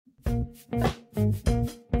The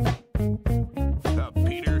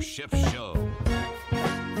Peter Schiff Show.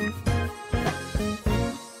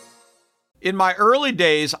 In my early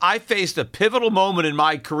days, I faced a pivotal moment in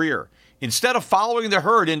my career. Instead of following the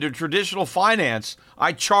herd into traditional finance,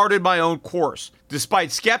 I charted my own course.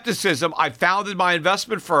 Despite skepticism, I founded my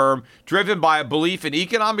investment firm driven by a belief in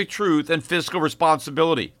economic truth and fiscal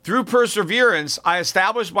responsibility. Through perseverance, I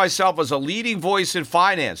established myself as a leading voice in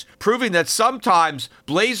finance, proving that sometimes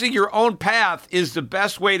blazing your own path is the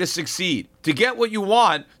best way to succeed. To get what you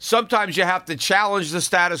want, sometimes you have to challenge the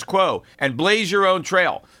status quo and blaze your own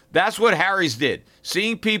trail. That's what Harry's did.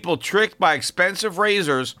 Seeing people tricked by expensive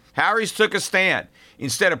razors, Harry's took a stand.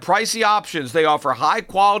 Instead of pricey options, they offer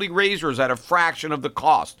high-quality razors at a fraction of the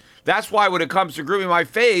cost. That's why when it comes to grooming my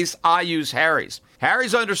face, I use Harry's.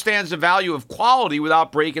 Harry's understands the value of quality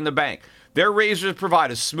without breaking the bank. Their razors provide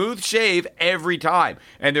a smooth shave every time,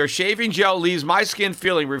 and their shaving gel leaves my skin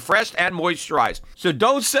feeling refreshed and moisturized. So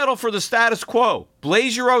don't settle for the status quo.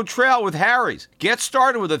 Blaze your own trail with Harry's. Get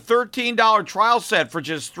started with a $13 trial set for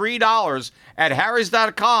just $3 at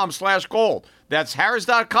harrys.com/gold. That's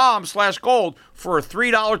harrys.com/gold for a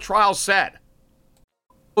 $3 trial set.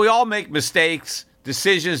 We all make mistakes,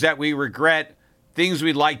 decisions that we regret, things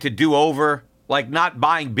we'd like to do over, like not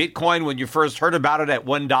buying Bitcoin when you first heard about it at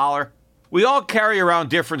 $1. We all carry around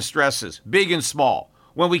different stresses, big and small.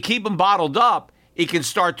 When we keep them bottled up, it can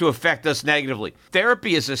start to affect us negatively.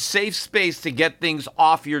 Therapy is a safe space to get things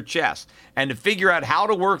off your chest and to figure out how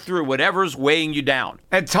to work through whatever's weighing you down.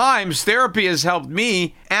 At times, therapy has helped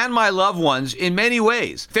me and my loved ones in many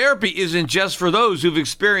ways. Therapy isn't just for those who've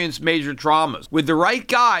experienced major traumas. With the right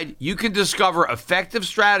guide, you can discover effective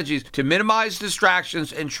strategies to minimize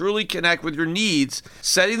distractions and truly connect with your needs,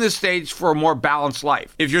 setting the stage for a more balanced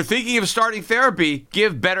life. If you're thinking of starting therapy,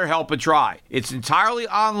 give BetterHelp a try. It's entirely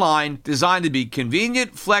online, designed to be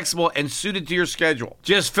convenient, flexible, and suited to your schedule.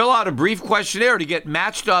 Just fill out a brief questionnaire to get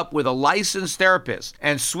matched up with a licensed therapist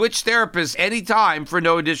and switch therapists anytime for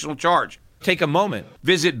no additional charge. Take a moment.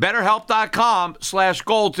 Visit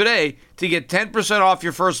BetterHelp.com/gold today to get 10% off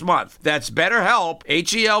your first month. That's BetterHelp,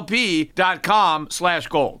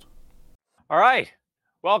 HELP.com/gold. All right.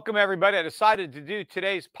 Welcome, everybody. I decided to do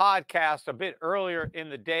today's podcast a bit earlier in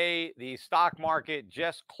the day. The stock market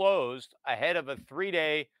just closed ahead of a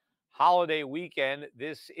 3-day holiday weekend.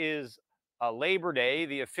 This is Labor Day,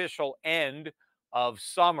 the official end of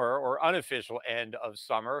summer or unofficial end of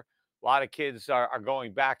summer. A lot of kids are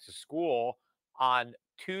going back to school on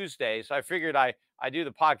Tuesday. So I figured I do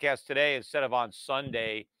the podcast today instead of on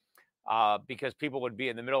Sunday because people would be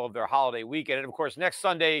in the middle of their holiday weekend. And of course, next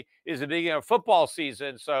Sunday is the beginning of football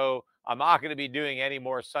season. So I'm not going to be doing any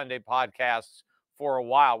more Sunday podcasts for a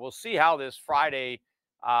while. We'll see how this Friday,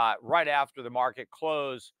 right after the market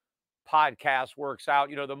close podcast works out.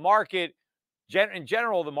 You know, the market, in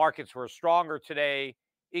general, the markets were stronger today,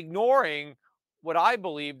 ignoring what I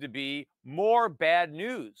believe to be more bad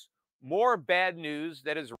news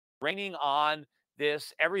that is raining on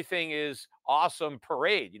this everything is awesome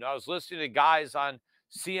parade. You know, I was listening to guys on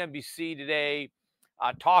CNBC today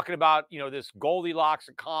talking about, you know, this Goldilocks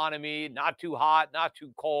economy, not too hot, not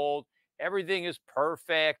too cold. Everything is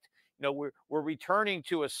perfect. You know, we're returning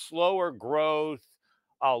to a slower growth,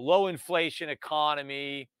 low inflation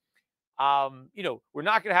economy. You know, we're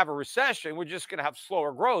not going to have a recession. We're just going to have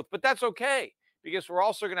slower growth, but that's okay because we're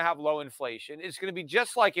also going to have low inflation. It's going to be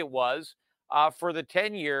just like it was for the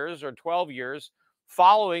 10 years or 12 years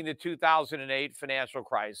following the 2008 financial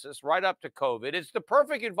crisis, right up to COVID. It's the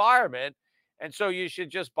perfect environment. And so you should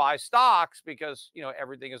just buy stocks because, you know,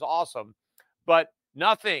 everything is awesome, but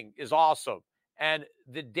nothing is awesome. And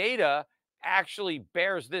the data actually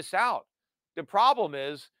bears this out. The problem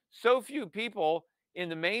is so few people in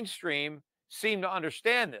the mainstream seem to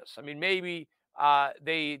understand this. I mean, maybe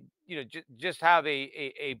they, you know, just have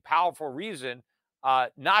a powerful reason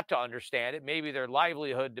not to understand it. Maybe their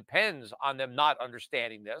livelihood depends on them not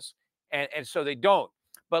understanding this, and so they don't.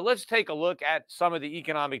 But let's take a look at some of the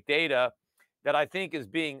economic data that I think is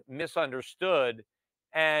being misunderstood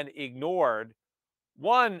and ignored.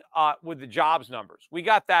 One, with the jobs numbers. We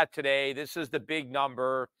got that today. This is the big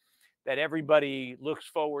number that everybody looks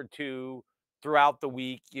forward to throughout the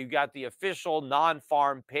week. You got the official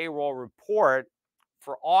non-farm payroll report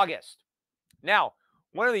for August. Now,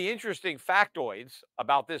 one of the interesting factoids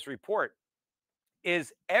about this report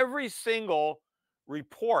is every single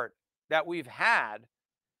report that we've had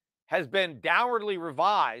has been downwardly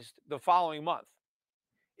revised the following month.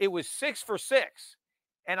 It was 6 for 6.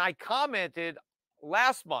 And I commented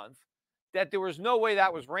last month that there was no way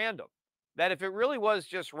that was random, that if it really was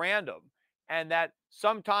just random and that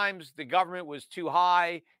sometimes the government was too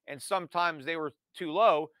high and sometimes they were too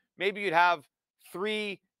low, maybe you'd have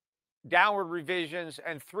 3 downward revisions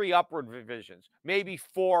and 3 upward revisions, maybe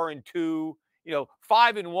 4 and 2,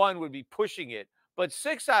 5 and 1 would be pushing it. But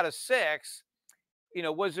 6 out of 6,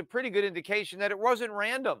 was a pretty good indication that it wasn't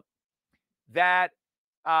random, that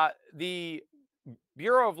the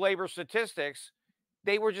Bureau of Labor Statistics,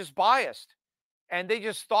 they were just biased and they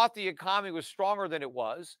just thought the economy was stronger than it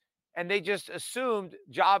was. And they just assumed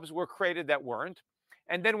jobs were created that weren't.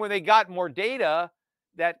 And then when they got more data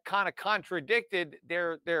that kind of contradicted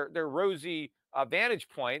their rosy vantage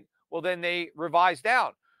point, well, then they revised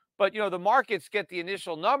down. But the markets get the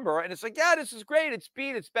initial number, and it's like, yeah, this is great. It's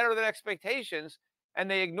beat. It's better than expectations, and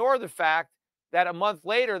they ignore the fact that a month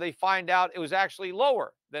later they find out it was actually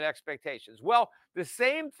lower than expectations. Well, the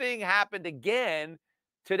same thing happened again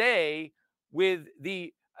today with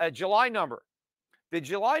the July number. The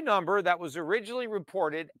July number that was originally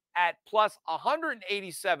reported at plus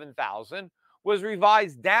 187,000 was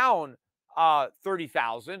revised down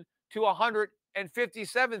 30,000 to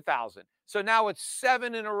 157,000. So now it's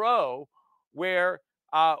 7 in a row where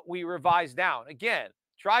we revised down. Again,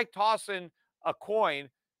 try tossing a coin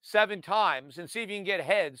 7 times and see if you can get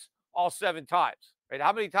heads all 7 times. Right?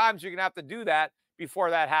 How many times you're going to have to do that before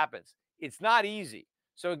that happens? It's not easy.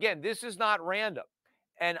 So again, this is not random.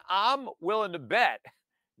 And I'm willing to bet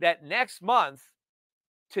that next month,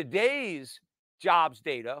 today's jobs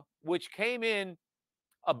data, which came in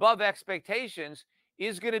above expectations,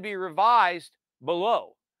 is going to be revised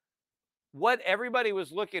below. What everybody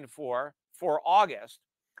was looking for August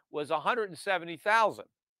was 170,000.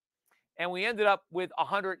 And we ended up with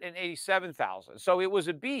 187,000. So it was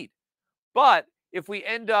a beat. But if we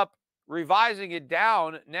end up revising it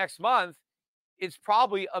down next month, it's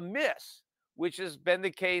probably a miss, which has been the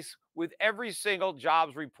case with every single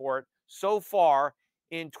jobs report so far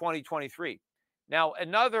in 2023. Now,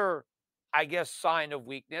 another, I guess, sign of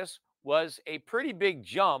weakness was a pretty big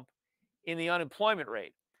jump in the unemployment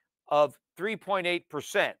rate of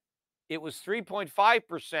 3.8%. It was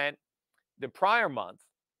 3.5% the prior month,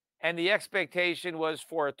 and the expectation was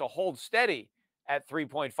for it to hold steady at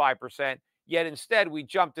 3.5%, yet instead we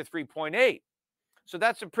jumped to 3.8. So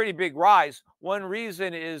that's a pretty big rise. One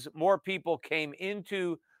reason is more people came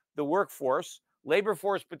into the workforce. Labor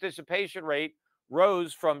force participation rate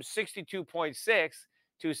rose from 62.6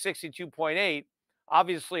 to 62.8.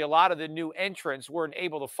 Obviously, a lot of the new entrants weren't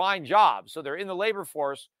able to find jobs. So they're in the labor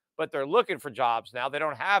force, but they're looking for jobs now. They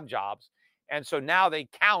don't have jobs. And so now they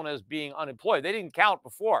count as being unemployed. They didn't count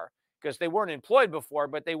before because they weren't employed before,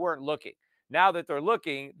 but they weren't looking. Now that they're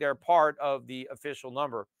looking, they're part of the official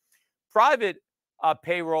number. Private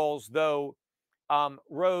payrolls, though,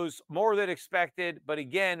 rose more than expected, but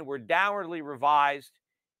again, were downwardly revised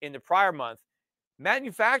in the prior month.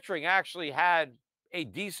 Manufacturing actually had a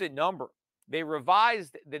decent number. They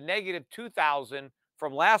revised the negative 2,000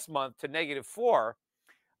 from last month to negative 4,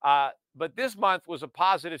 but this month was a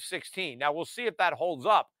positive 16. Now, we'll see if that holds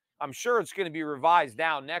up. I'm sure it's going to be revised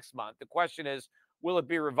down next month. The question is, will it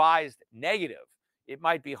be revised negative? It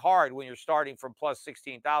might be hard when you're starting from plus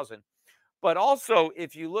 16,000. But also,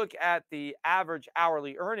 if you look at the average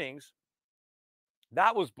hourly earnings,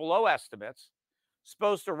 that was below estimates.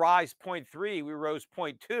 Supposed to rise 0.3, we rose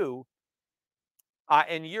 0.2.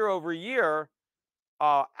 And year over year,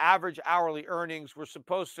 average hourly earnings were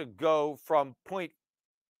supposed to go from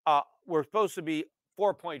we're supposed to be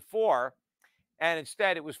 4.4, and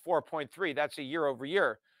instead it was 4.3. That's a year over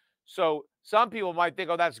year. So some people might think,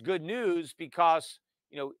 oh, that's good news because,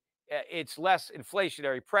 it's less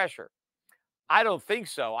inflationary pressure. I don't think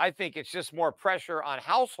so. I think it's just more pressure on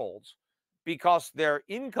households because their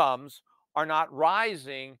incomes are not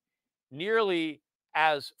rising nearly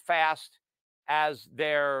as fast as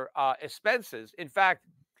their expenses. In fact,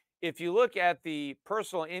 if you look at the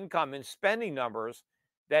personal income and spending numbers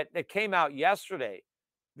that came out yesterday,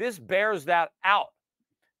 this bears that out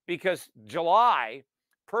because July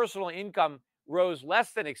personal income rose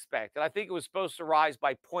less than expected. I think it was supposed to rise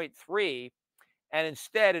by 0.3, and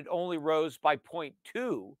instead it only rose by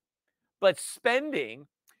 0.2. But spending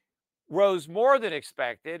rose more than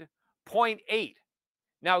expected, 0.8.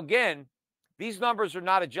 Now, again, these numbers are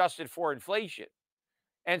not adjusted for inflation.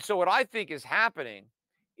 And so what I think is happening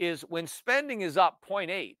is when spending is up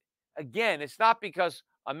 0.8, again, it's not because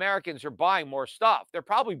Americans are buying more stuff. They're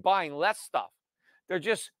probably buying less stuff. They're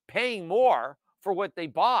just paying more for what they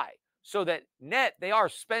buy so that net they are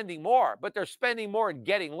spending more, but they're spending more and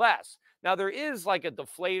getting less. Now, there is like a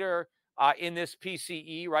deflator in this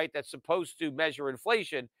PCE, right, that's supposed to measure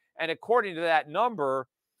inflation. And according to that number,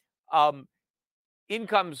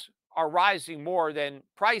 incomes are rising more than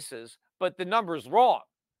prices, but the number's wrong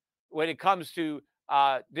when it comes to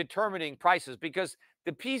determining prices because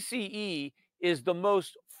the PCE is the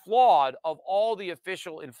most flawed of all the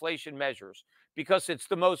official inflation measures because it's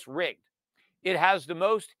the most rigged. It has the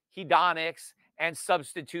most hedonics and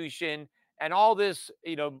substitution and all this,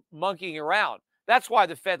 monkeying around. That's why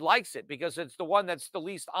the Fed likes it because it's the one that's the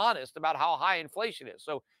least honest about how high inflation is.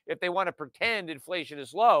 So if they want to pretend inflation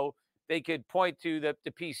is low, they could point to the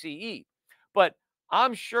PCE. But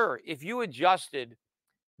I'm sure if you adjusted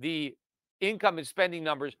the income and spending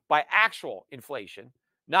numbers by actual inflation,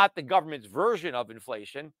 not the government's version of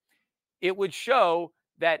inflation, it would show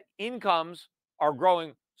that incomes are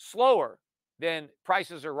growing slower than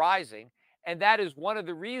prices are rising. And that is one of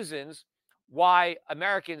the reasons why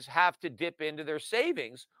Americans have to dip into their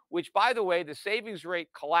savings, which, by the way, the savings rate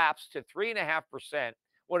collapsed to 3.5%,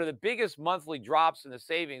 one of the biggest monthly drops in the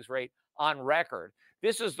savings rate on record.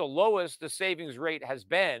 This is the lowest the savings rate has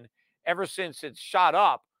been ever since it's shot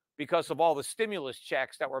up because of all the stimulus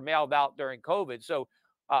checks that were mailed out during COVID. So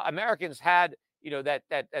Americans had,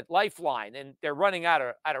 that lifeline, and they're running out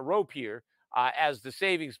of rope here as the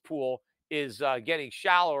savings pool is getting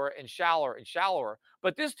shallower and shallower and shallower.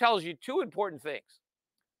 But this tells you two important things.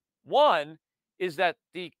 One is that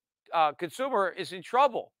the consumer is in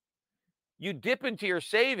trouble. You dip into your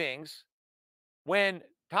savings when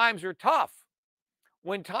times are tough.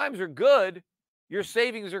 When times are good, your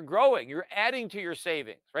savings are growing. You're adding to your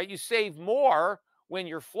savings, right? You save more when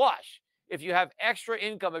you're flush. If you have extra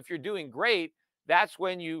income, if you're doing great, that's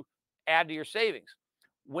when you add to your savings.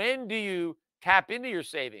 When do you tap into your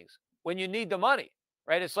savings? When you need the money,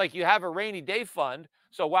 right? It's like you have a rainy day fund.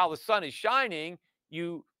 So while the sun is shining,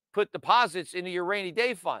 you put deposits into your rainy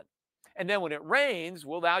day fund. And then when it rains,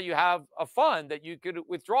 well, now you have a fund that you could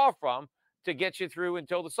withdraw from to get you through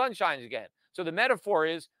until the sun shines again. So the metaphor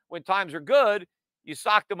is when times are good, you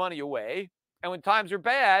sock the money away. And when times are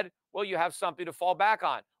bad, well, you have something to fall back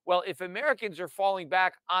on. Well, if Americans are falling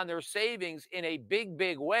back on their savings in a big,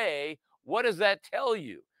 big way, what does that tell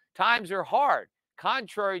you? Times are hard.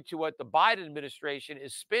 Contrary to what the Biden administration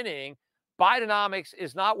is spinning, Bidenomics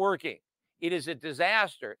is not working. It is a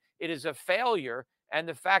disaster. It is a failure. And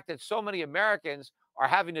the fact that so many Americans are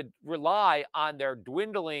having to rely on their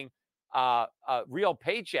dwindling real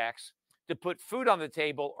paychecks to put food on the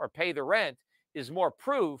table or pay the rent is more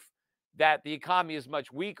proof that the economy is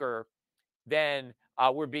much weaker than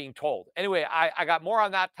we're being told. Anyway, I got more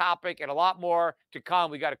on that topic and a lot more to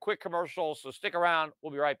come. We got a quick commercial, so stick around.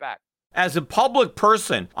 We'll be right back. As a public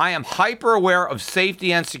person, I am hyper aware of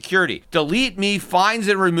safety and security. Delete Me finds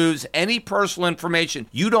and removes any personal information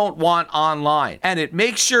you don't want online, and it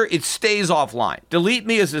makes sure it stays offline. Delete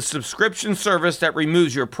Me is a subscription service that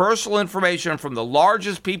removes your personal information from the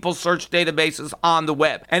largest people search databases on the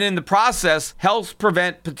web, and in the process helps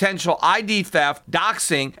prevent potential ID theft,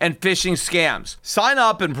 doxing, and phishing scams. Sign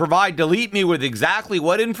up and provide Delete Me with exactly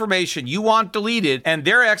what information you want deleted, and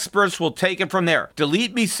their experts will take it from there.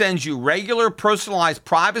 Delete Me sends you regular personalized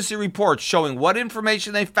privacy reports showing what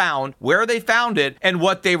information they found, where they found it, and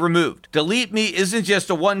what they removed. Delete Me isn't just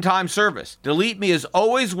a one-time service. Delete Me is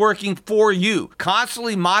always working for you,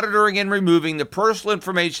 constantly monitoring and removing the personal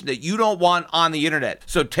information that you don't want on the internet.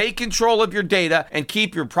 So take control of your data and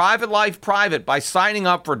keep your private life private by signing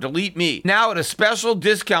up for Delete Me. Now at a special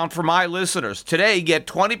discount for my listeners. Today, get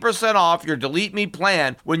 20% off your Delete Me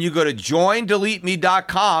plan when you go to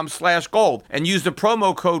joindeleteme.com/gold and use the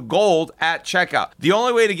promo code GOLD at checkout. The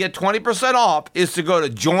only way to get 20% off is to go to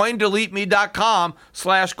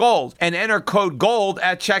joindeleteme.com/gold and enter code GOLD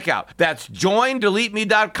at checkout. That's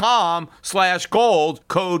joindeleteme.com/gold,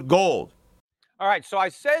 code GOLD. All right, so I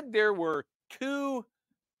said there were two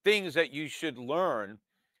things that you should learn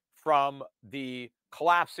from the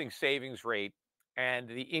collapsing savings rate and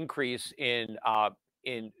the increase in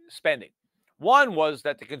spending. One was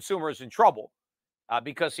that the consumer is in trouble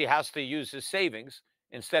because he has to use his savings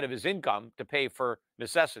instead of his income to pay for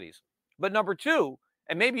necessities. But number two,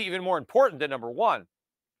 and maybe even more important than number one,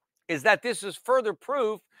 is that this is further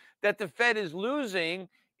proof that the Fed is losing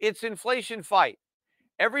its inflation fight.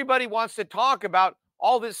 Everybody wants to talk about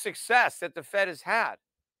all this success that the Fed has had.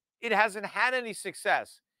 It hasn't had any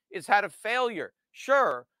success. It's had a failure.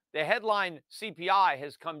 Sure, the headline CPI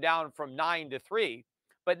has come down from 9 to 3,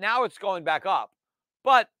 but now it's going back up.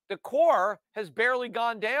 But the core has barely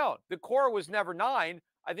gone down. The core was never 9.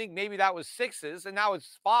 I think maybe that was 6s, and now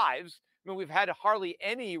it's 5s. I mean, we've had hardly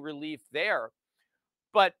any relief there.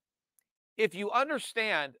 But if you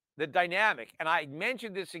understand the dynamic, and I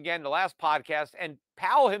mentioned this again in the last podcast, and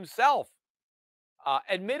Powell himself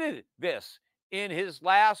admitted this in his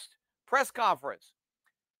last press conference.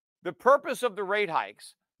 The purpose of the rate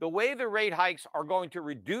hikes, the way the rate hikes are going to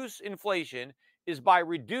reduce inflation is by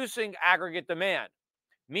reducing aggregate demand,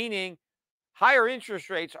 meaning higher interest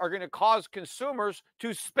rates are going to cause consumers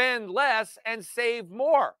to spend less and save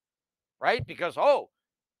more, right? Because, oh,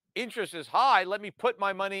 interest is high. Let me put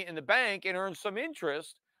my money in the bank and earn some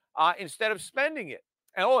interest instead of spending it.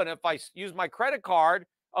 And, oh, and if I use my credit card,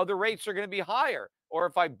 oh, the rates are going to be higher. Or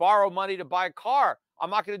if I borrow money to buy a car, I'm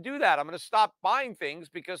not going to do that. I'm going to stop buying things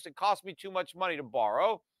because it costs me too much money to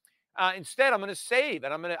borrow. Instead, I'm going to save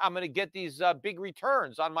and I'm going to get these big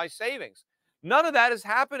returns on my savings. None of that is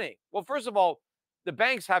happening. Well, first of all, the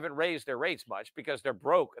banks haven't raised their rates much because they're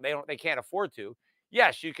broke. They can't afford to.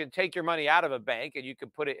 Yes, you can take your money out of a bank and you can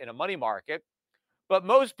put it in a money market, but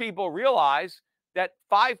most people realize that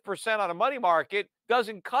 5% on a money market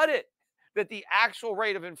doesn't cut it, that the actual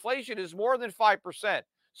rate of inflation is more than 5%.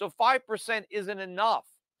 So 5% isn't enough.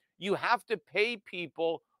 You have to pay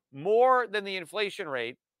people more than the inflation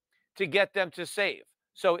rate to get them to save.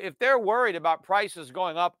 So if they're worried about prices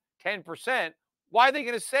going up 10%, why are they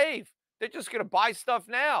going to save? They're just going to buy stuff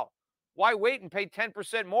now. Why wait and pay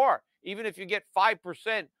 10% more? Even if you get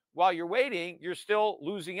 5% while you're waiting, you're still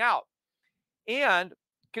losing out. And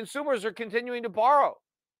consumers are continuing to borrow.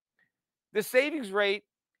 The savings rate,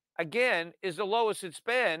 again, is the lowest it's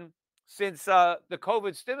been since the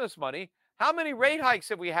COVID stimulus money. How many rate hikes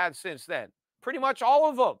have we had since then? Pretty much all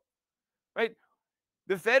of them, right?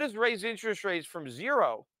 The Fed has raised interest rates from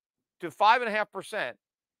 0 to 5.5%,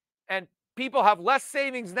 and people have less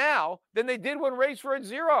savings now than they did when rates were at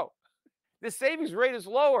 0. The savings rate is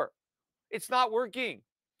lower. It's not working.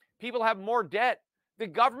 People have more debt. The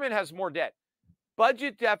government has more debt.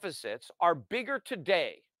 Budget deficits are bigger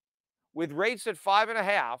today with rates at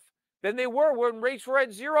 5.5 than they were when rates were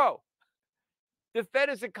at 0. The Fed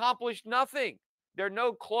has accomplished nothing. They're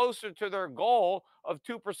no closer to their goal of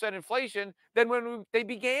 2% inflation than when they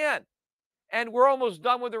began. And we're almost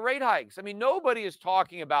done with the rate hikes. I mean, nobody is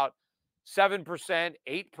talking about 7%,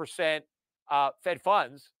 8% Fed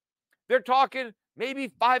funds. They're talking maybe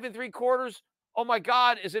 5.75. Oh my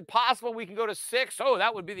God, is it possible we can go to 6? Oh,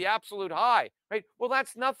 that would be the absolute high, right? Well,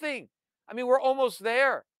 that's nothing. I mean, we're almost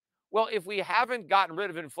there. Well, if we haven't gotten rid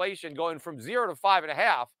of inflation going from 0 to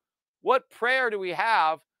 5.5, what prayer do we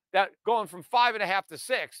have that going from 5.5 to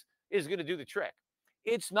 6 is going to do the trick?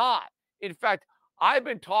 It's not. In fact, I've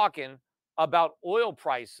been talking about oil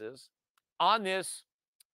prices on this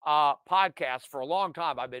podcast for a long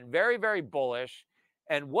time. I've been very, very bullish.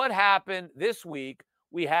 And what happened this week?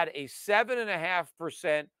 We had a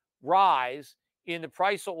 7.5% rise in the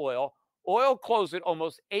price of oil. Oil closed at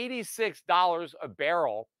almost $86 a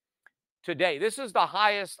barrel today. This is the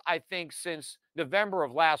highest, I think, since November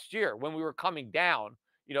of last year when we were coming down,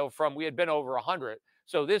 we had been over 100.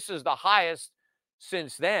 So this is the highest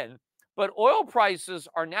since then. But oil prices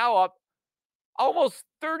are now up almost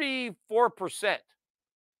 34%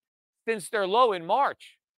 since their low in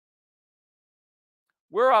March.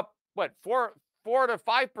 We're up, 4 to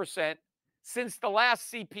 5% since the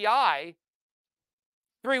last CPI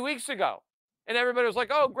 3 weeks ago. And everybody was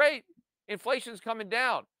like, oh, great, inflation's coming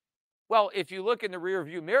down. Well, if you look in the rear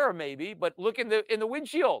view mirror, maybe, but look in the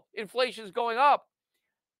windshield, inflation's going up.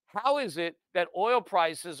 How is it that oil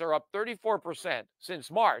prices are up 34%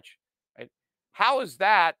 since March? Right? How is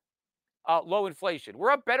that low inflation?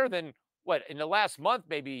 We're up better than in the last month,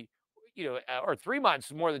 maybe, or 3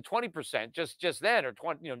 months, more than 20% just then, or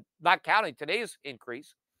 20, not counting today's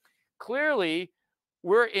increase. Clearly,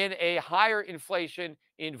 we're in a higher inflation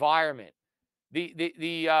environment.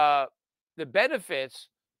 The benefits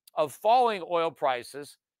of falling oil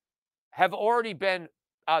prices have already been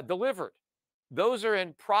delivered. Those are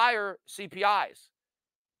in prior CPIs.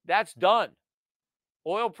 That's done.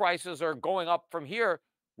 Oil prices are going up from here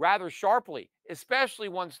rather sharply, especially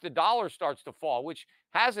once the dollar starts to fall, which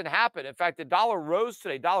hasn't happened. In fact, the dollar rose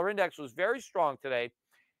today. Dollar index was very strong today,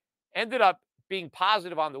 ended up being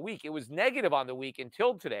positive on the week. It was negative on the week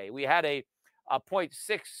until today. We had a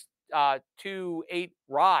 0.628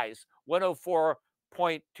 rise,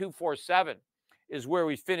 104.247 is where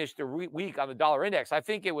we finished the week on the dollar index. I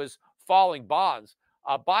think it was falling bonds.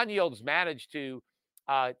 Bond yields managed to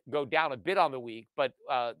go down a bit on the week, but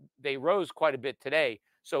they rose quite a bit today.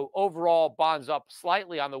 So overall, bonds up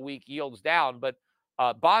slightly on the week, yields down, but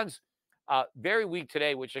bonds very weak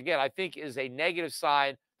today, which again, I think is a negative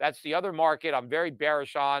sign. That's the other market I'm very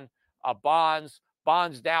bearish on. Bonds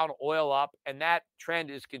down, oil up, and that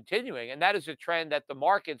trend is continuing. And that is a trend that the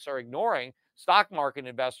markets are ignoring, stock market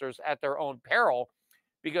investors at their own peril,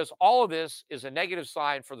 because all of this is a negative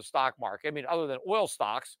sign for the stock market. I mean, other than oil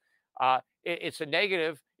stocks, it's a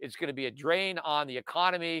negative It's going to be a drain on the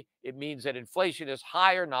economy. It means that inflation is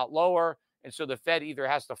higher, not lower. And so the Fed either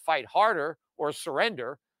has to fight harder or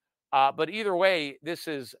surrender. But either way, this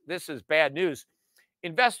is bad news.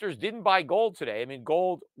 Investors didn't buy gold today. I mean,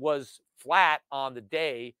 gold was flat on the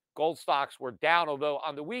day. Gold stocks were down, although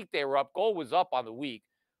on the week they were up. Gold was up on the week,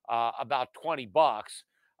 about $20.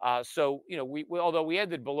 So we although we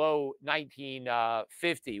ended below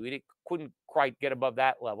 1950, we couldn't quite get above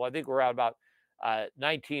that level. I think we're at about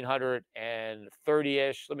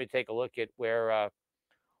 1930-ish. Let me take a look at where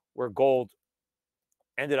gold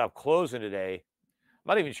ended up closing today. I'm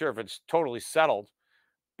not even sure if it's totally settled,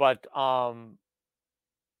 but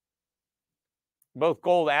both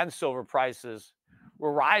gold and silver prices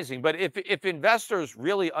were rising. But if investors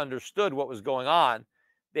really understood what was going on,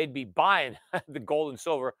 they'd be buying the gold and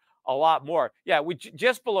silver a lot more. Yeah, we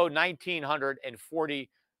just below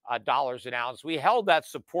 $1,940 an ounce. We held that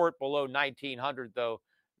support below 1,900 though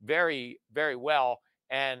very, very well.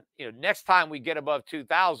 And next time we get above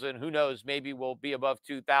 2,000, who knows? Maybe we'll be above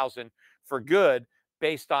 2,000 for good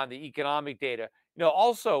based on the economic data.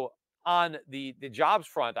 Also on the jobs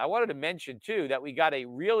front, I wanted to mention too that we got a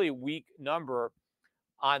really weak number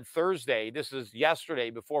on Thursday. This is yesterday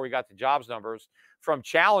before we got the jobs numbers from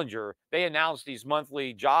Challenger. They announced these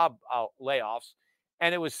monthly job layoffs,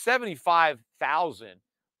 and it was 75,000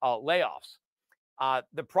 layoffs.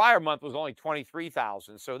 The prior month was only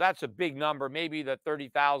 23,000. So that's a big number. Maybe the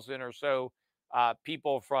 30,000 or so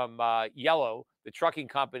people from Yellow, the trucking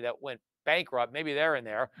company that went bankrupt, maybe they're in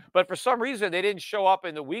there. But for some reason, they didn't show up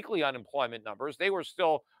in the weekly unemployment numbers. They were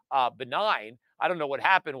still benign. I don't know what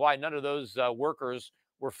happened, why none of those workers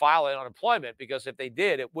were filing unemployment, because if they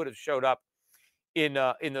did, it would have showed up in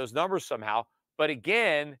those numbers somehow. But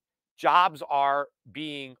again, jobs are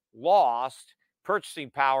being lost.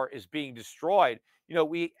 Purchasing power is being destroyed.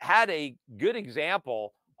 We had a good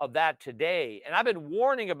example of that today. And I've been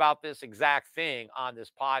warning about this exact thing on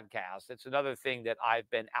this podcast. It's another thing that I've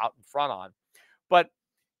been out in front on. But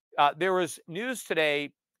there was news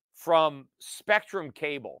today from Spectrum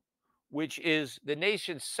Cable, which is the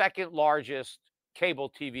nation's second largest cable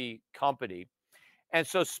TV company. And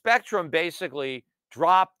so Spectrum basically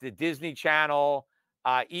dropped the Disney Channel,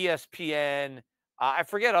 ESPN, I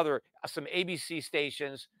forget some ABC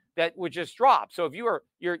stations that would just drop. So if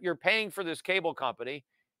you're paying for this cable company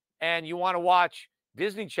and you want to watch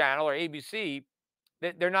Disney Channel or ABC,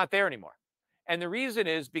 they're not there anymore. And the reason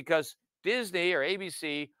is because Disney or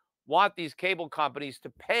ABC want these cable companies to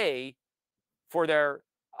pay for their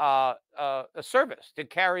service to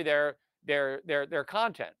carry their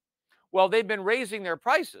content. Well, they've been raising their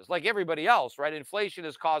prices like everybody else, right? Inflation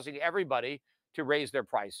is causing everybody to raise their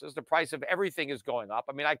prices. The price of everything is going up.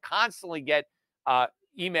 I mean, I constantly get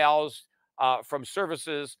emails from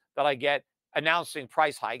services that I get announcing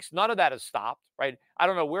price hikes. None of that has stopped, right? I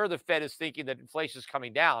don't know where the Fed is thinking that inflation is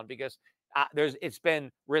coming down, because it's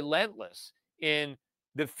been relentless in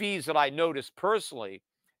the fees that I noticed personally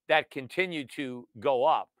that continue to go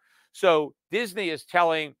up. So Disney is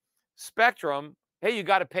telling Spectrum, hey, you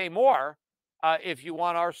got to pay more if you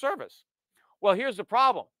want our service. Well, here's the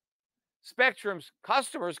problem. Spectrum's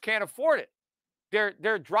customers can't afford it.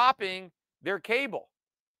 They're dropping their cable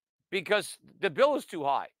because the bill is too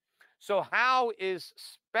high. So how is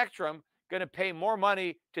Spectrum going to pay more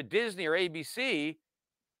money to Disney or ABC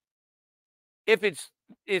if it's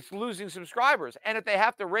losing subscribers? And if they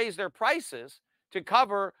have to raise their prices to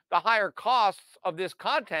cover the higher costs of this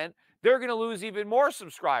content, they're going to lose even more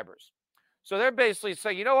subscribers. So they're basically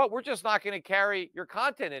saying, you know what, we're just not going to carry your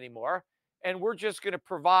content anymore, and we're just going to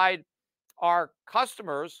provide our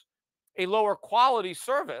customers a lower quality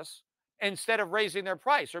service instead of raising their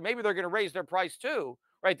price. Or maybe they're going to raise their price too,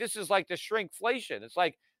 right? This is like the shrinkflation. It's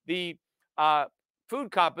like the food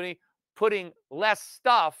company putting less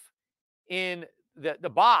stuff in the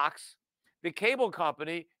box. The cable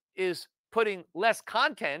company is putting less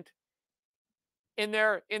content in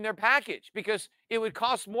their package because it would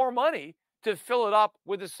cost more money to fill it up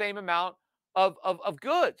with the same amount of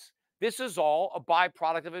goods. This is all a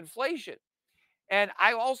byproduct of inflation. And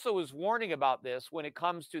I also was warning about this when it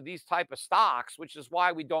comes to these type of stocks, which is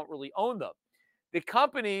why we don't really own them. The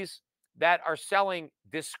companies that are selling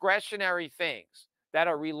discretionary things, that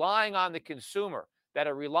are relying on the consumer, that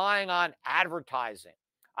are relying on advertising,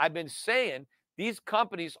 I've been saying these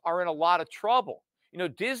companies are in a lot of trouble.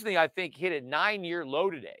 Disney, I think, hit a 9-year low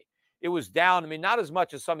today. It was down, not as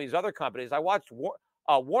much as some of these other companies. I watched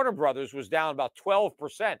Warner Brothers was down about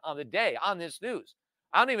 12% on the day on this news.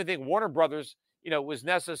 I don't even think Warner Brothers, was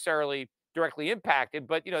necessarily directly impacted,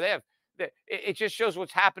 but, it just shows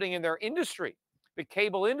what's happening in their industry, the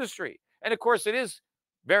cable industry. And of course, it is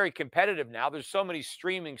very competitive now. There's so many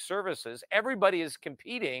streaming services. Everybody is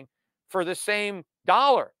competing for the same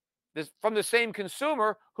dollar from the same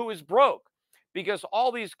consumer who is broke, because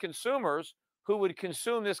all these consumers who would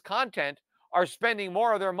consume this content are spending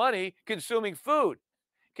more of their money consuming food,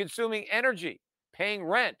 consuming energy, paying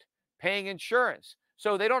rent, paying insurance.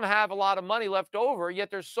 So they don't have a lot of money left over, yet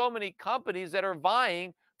there's so many companies that are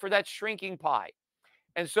vying for that shrinking pie.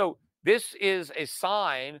 And so this is a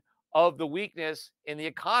sign of the weakness in the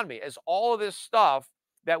economy, as all of this stuff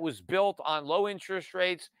that was built on low interest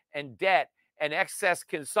rates and debt and excess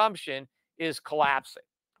consumption is collapsing.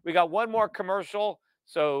 We got one more commercial,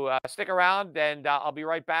 so stick around, and I'll be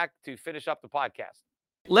right back to finish up the podcast.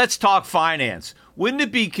 Let's talk finance. Wouldn't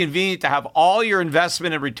it be convenient to have all your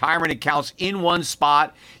investment and retirement accounts in one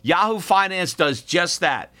spot? Yahoo Finance does just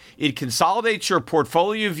that. It consolidates your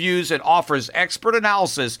portfolio views and offers expert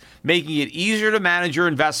analysis, making it easier to manage your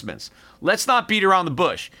investments. Let's not beat around the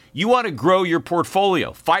bush. You want to grow your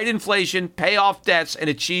portfolio, fight inflation, pay off debts, and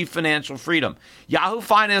achieve financial freedom. Yahoo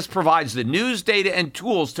Finance provides the news, data, and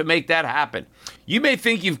tools to make that happen. You may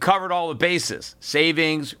think you've covered all the bases: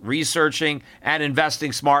 savings, researching, and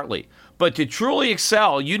investing smartly. But to truly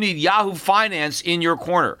excel, you need Yahoo Finance in your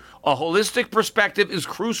corner. A holistic perspective is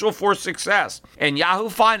crucial for success, and Yahoo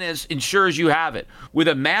Finance ensures you have it. With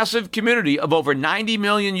a massive community of over 90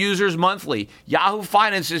 million users monthly, Yahoo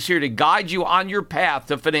Finance is here to guide you on your path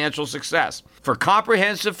to financial success. For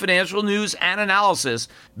comprehensive financial news and analysis,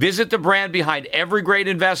 visit the brand behind every great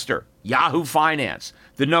investor, Yahoo Finance,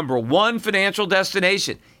 the #1 financial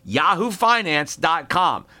destination,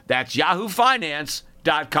 yahoofinance.com. That's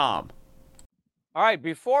yahoofinance.com. All right,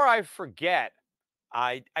 before I forget,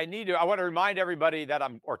 I want to remind everybody that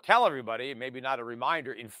tell everybody, maybe not a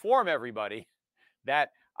reminder, inform everybody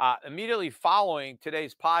that immediately following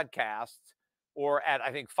today's podcast, or at,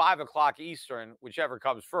 I think, 5 o'clock Eastern, whichever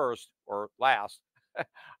comes first or last,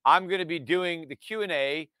 I'm going to be doing the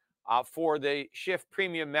Q&A for the Shift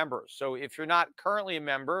Premium members. So if you're not currently a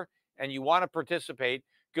member and you want to participate,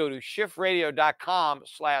 go to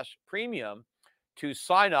shiftradio.com/premium to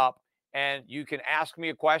sign up, and you can ask me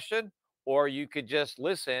a question, or you could just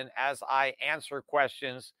listen as I answer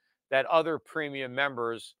questions that other premium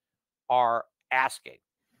members are asking.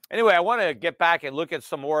 Anyway, I want to get back and look at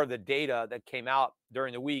some more of the data that came out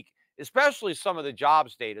during the week, especially some of the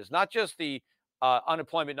jobs data, not just the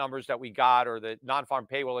unemployment numbers that we got or the non-farm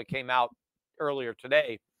payroll that came out earlier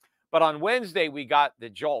today. But on Wednesday, we got the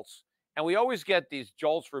JOLTS. And we always get these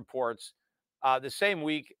JOLTS reports the same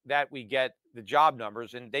week that we get the job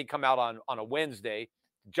numbers, and they come out on a Wednesday.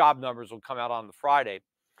 Job numbers will come out on the Friday.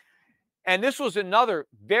 And this was another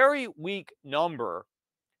very weak number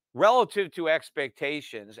relative to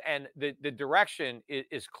expectations, and the direction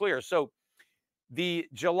is clear. So the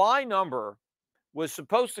July number was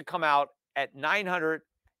supposed to come out at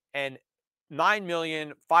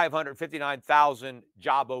 909,559,000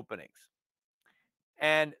 job openings.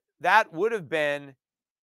 And that would have been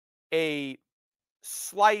a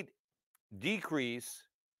slight decrease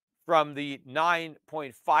from the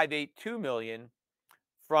 9.582 million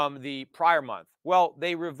from the prior month. Well,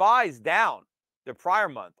 they revised down the prior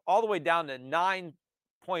month all the way down to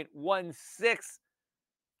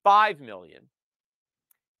 9.165 million.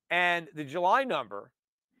 And the July number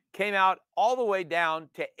came out all the way down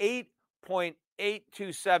to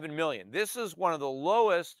 8.827 million. This is one of the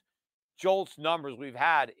lowest JOLTS numbers we've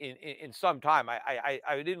had in some time. I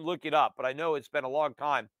didn't look it up, but I know it's been a long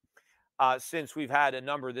time since we've had a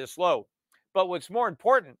number this low. But what's more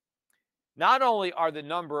important, not only are the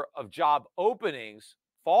number of job openings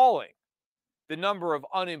falling, the number of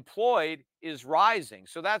unemployed is rising.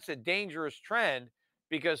 So that's a dangerous trend,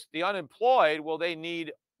 because the unemployed, well, they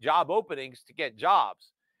need job openings to get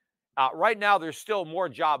jobs. Right now, there's still more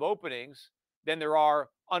job openings than there are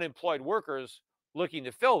unemployed workers looking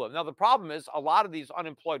to fill them. Now, the problem is a lot of these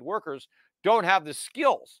unemployed workers don't have the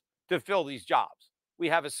skills to fill these jobs. We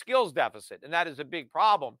have a skills deficit, and that is a big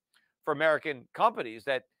problem for American companies,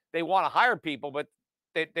 that they want to hire people, but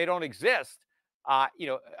they don't exist,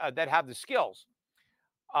 that have the skills.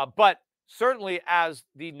 But certainly, as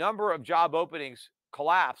the number of job openings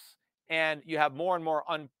collapse and you have more and more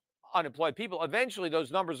unemployed people, eventually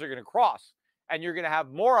those numbers are going to cross, and you're going to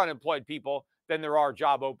have more unemployed people than there are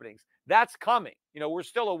job openings. That's coming. We're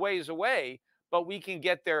still a ways away, but we can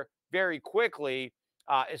get there very quickly,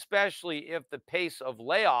 especially if the pace of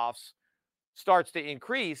layoffs starts to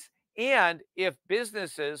increase and if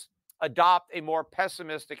businesses adopt a more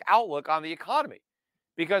pessimistic outlook on the economy.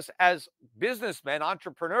 Because as businessmen,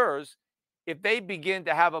 entrepreneurs, if they begin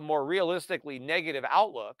to have a more realistically negative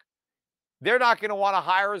outlook, they're not going to want to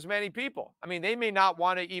hire as many people. I mean, they may not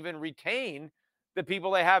want to even retain the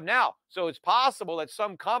people they have now. So it's possible that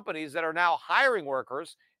some companies that are now hiring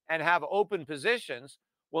workers and have open positions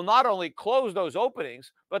will not only close those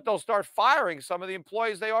openings, but they'll start firing some of the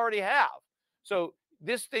employees they already have. So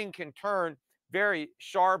this thing can turn very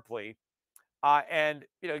sharply. And,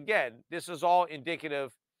 again, this is all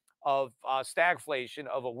indicative of stagflation,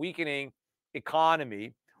 of a weakening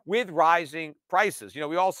economy with rising prices.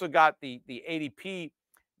 We also got the ADP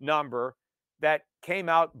number that came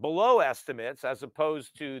out below estimates as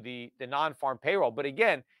opposed to the non-farm payroll. But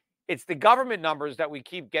again, it's the government numbers that we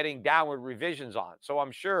keep getting downward revisions on. So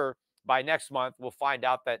I'm sure by next month, we'll find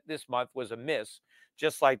out that this month was a miss,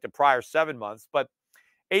 just like the prior 7 months. But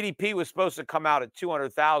ADP was supposed to come out at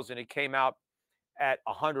 200,000. It came out at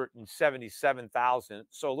 177,000,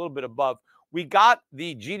 so a little bit above. We got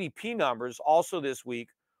the GDP numbers also this week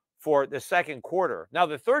for the second quarter. Now,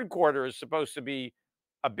 the third quarter is supposed to be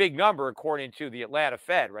a big number according to the Atlanta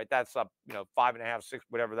Fed, right? That's up, 5.5, 6,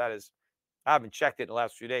 whatever that is. I haven't checked it in the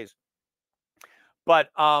last few days. But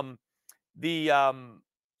the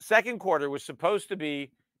second quarter was supposed to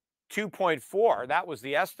be 2.4. That was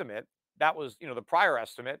the estimate. That was, the prior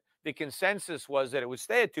estimate. The consensus was that it would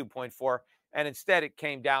stay at 2.4, and instead it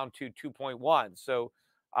came down to 2.1. So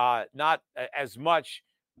not as much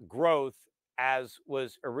growth as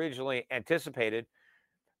was originally anticipated.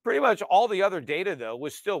 Pretty much all the other data, though,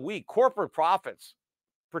 was still weak. Corporate profits,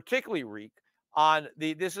 particularly weak.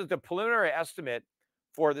 This is the preliminary estimate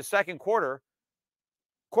for the second quarter.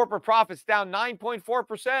 Corporate profits down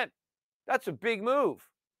 9.4%. That's a big move.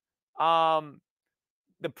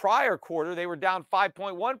 The prior quarter, they were down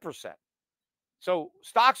 5.1%. So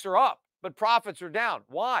stocks are up, but profits are down.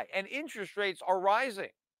 Why? And interest rates are rising.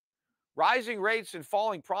 Rising rates and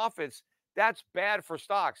falling profits, that's bad for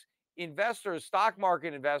stocks. Investors, stock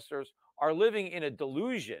market investors, are living in a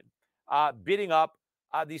delusion, bidding up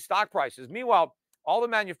these stock prices. Meanwhile, all the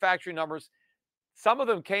manufacturing numbers, some of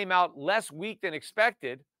them came out less weak than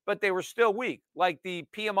expected, but they were still weak, like the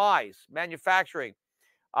PMIs, manufacturing.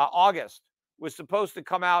 August was supposed to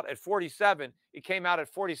come out at 47. It came out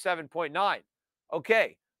at 47.9.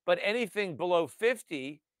 Okay, but anything below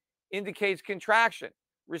 50 indicates contraction,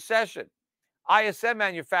 recession. ISM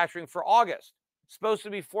manufacturing for August, supposed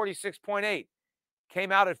to be 46.8,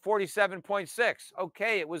 came out at 47.6.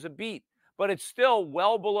 Okay, it was a beat, but it's still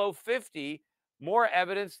well below 50. More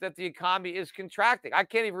evidence that the economy is contracting. I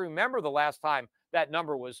can't even remember the last time that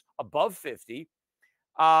number was above 50.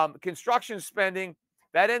 Construction spending,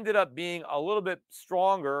 that ended up being a little bit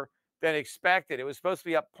stronger than expected. It was supposed to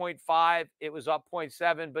be up 0.5. It was up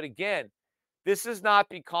 0.7. But again, this is not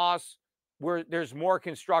because there's more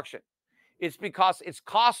construction. It's because it's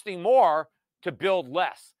costing more to build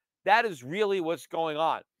less. That is really what's going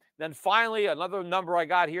on. Then finally, another number I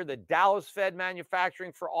got here, the Dallas Fed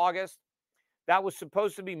manufacturing for August. That was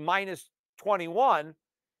supposed to be minus 21,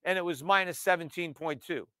 and it was minus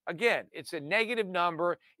 17.2. Again, it's a negative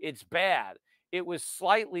number. It's bad. It was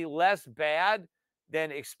slightly less bad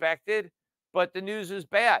than expected, but the news is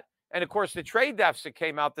bad. And of course, the trade deficit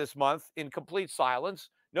came out this month in complete silence.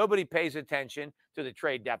 Nobody pays attention to the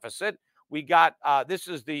trade deficit. We got, this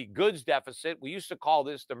is the goods deficit. We used to call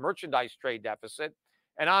this the merchandise trade deficit.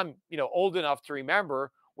 And I'm, old enough to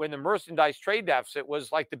remember when the merchandise trade deficit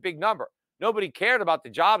was like the big number. Nobody cared about the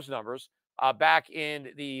jobs numbers back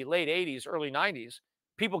in the late 80s, early 90s.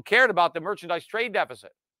 People cared about the merchandise trade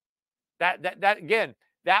deficit. That again,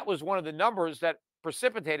 that was one of the numbers that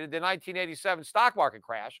precipitated the 1987 stock market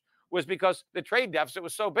crash, was because the trade deficit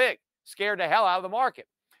was so big, scared the hell out of the market,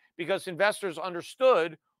 because investors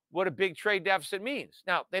understood what a big trade deficit means.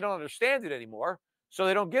 Now, they don't understand it anymore, so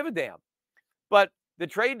they don't give a damn. But the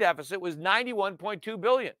trade deficit was $91.2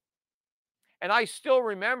 billion. And I still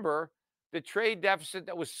remember the trade deficit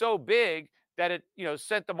that was so big that it,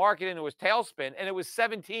 sent the market into a tailspin, and it was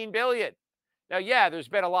 $17 billion. Now, yeah, there's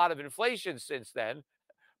been a lot of inflation since then,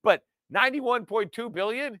 but $91.2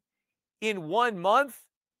 billion in 1 month?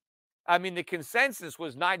 I mean, the consensus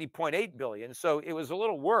was $90.8 billion, so it was a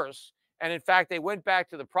little worse. And in fact, they went back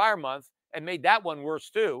to the prior month and made that one worse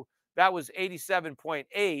too. That was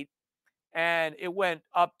 87.8, and it went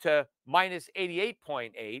up to minus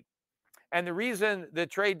 88.8. And the reason the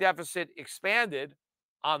trade deficit expanded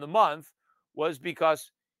on the month was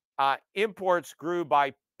because imports grew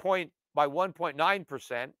by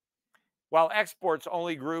 1.9%, while exports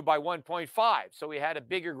only grew by 1.5. So we had a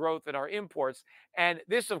bigger growth in our imports. And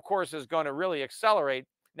this, of course, is going to really accelerate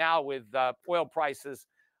now with oil prices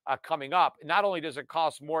coming up. Not only does it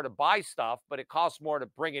cost more to buy stuff, but it costs more to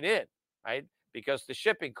bring it in, right? Because the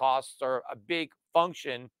shipping costs are a big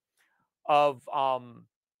function of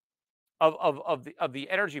the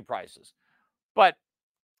energy prices. But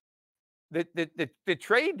the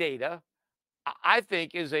trade data, I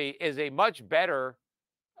think, is a much better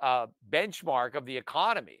benchmark of the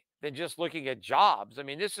economy than just looking at jobs. I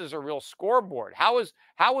mean, this is a real scoreboard. How is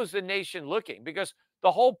the nation looking? Because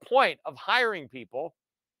the whole point of hiring people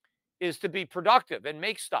is to be productive and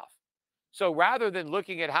make stuff. So rather than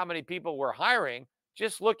looking at how many people we're hiring,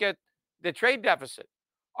 just look at the trade deficit.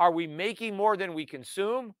 Are we making more than we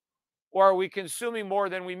consume, or are we consuming more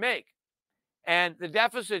than we make? And the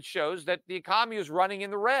deficit shows that the economy is running in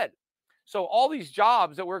the red. So all these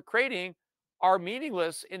jobs that we're creating are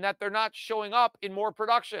meaningless in that they're not showing up in more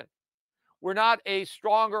production. We're not a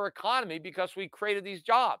stronger economy because we created these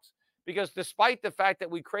jobs. Because despite the fact that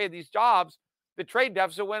we created these jobs, the trade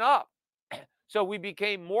deficit went up. So we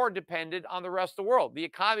became more dependent on the rest of the world. The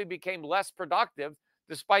economy became less productive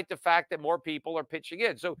despite the fact that more people are pitching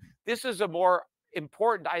in. So this is a more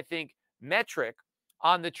important, I think, metric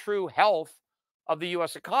on the true health of the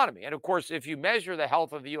U.S. economy. And of course, if you measure the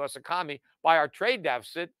health of the U.S. economy by our trade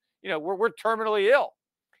deficit, we're terminally ill.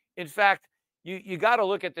 In fact, you got to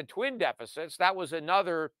look at the twin deficits. That was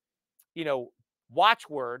another,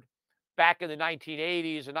 watchword back in the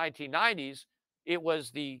 1980s and 1990s. It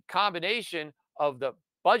was the combination of the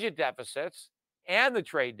budget deficits and the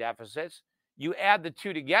trade deficits. You add the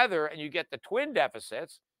two together and you get the twin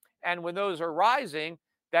deficits. And when those are rising,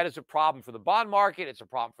 that is a problem for the bond market. It's a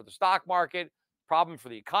problem for the stock market, problem for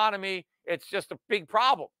the economy. It's just a big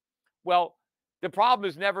problem. Well, the problem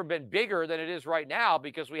has never been bigger than it is right now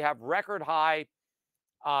because we have record high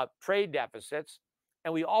trade deficits,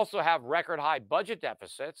 and we also have record high budget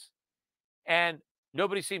deficits, and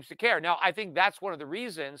nobody seems to care. Now, I think that's one of the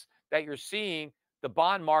reasons that you're seeing the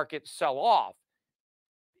bond market sell off.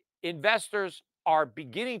 Investors are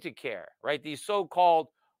beginning to care, right? These so-called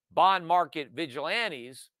bond market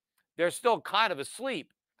vigilantes, they're still kind of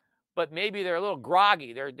asleep, but maybe they're a little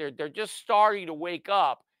groggy. They're just starting to wake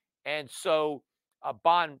up, and so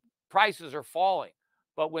bond prices are falling.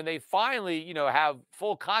 But when they finally, have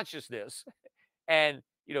full consciousness and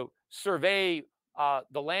survey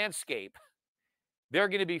the landscape, they're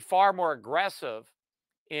going to be far more aggressive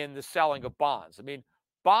in the selling of bonds. I mean,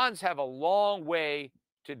 bonds have a long way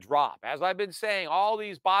to drop. As I've been saying, all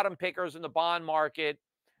these bottom pickers in the bond market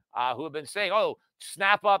who have been saying, "Oh,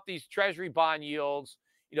 snap up these treasury bond yields.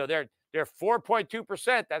 They're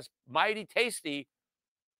 4.2%. That's mighty tasty."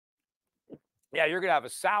 Yeah, you're going to have a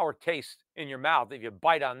sour taste in your mouth if you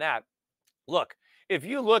bite on that. Look, if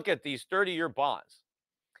you look at these 30-year bonds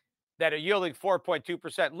that are yielding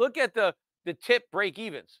 4.2%, look at the tip break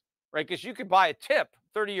evens, right? Because you could buy a tip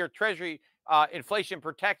 30-year treasury inflation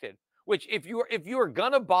protected, which if you are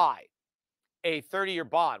going to buy a 30-year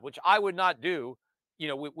bond, which I would not do,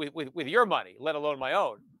 with your money, let alone my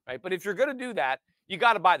own, right? But if you're going to do that, you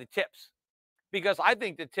got to buy the tips, because I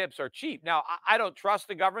think the tips are cheap. Now, I don't trust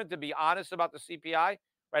the government to be honest about the CPI,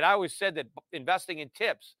 right? I always said that investing in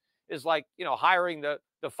tips is like, hiring the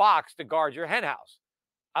fox to guard your hen house.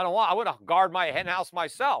 I want to guard my hen house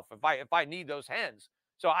myself if I need those hens.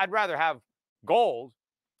 So I'd rather have gold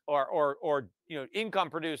or income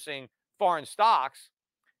producing foreign stocks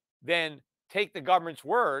than take the government's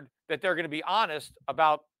word that they're going to be honest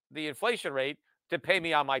about the inflation rate to pay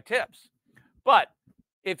me on my tips. But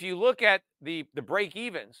if you look at the break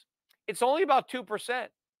evens, it's only about 2%.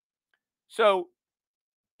 So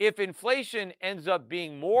if inflation ends up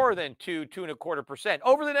being more than 2.25%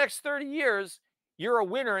 over the next 30 years, you're a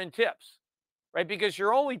winner in tips, right? Because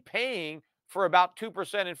you're only paying for about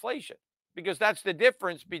 2% inflation, because that's the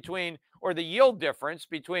difference between, or the yield difference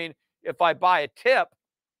between, if I buy a tip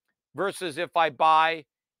versus if I buy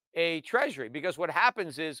a treasury. Because what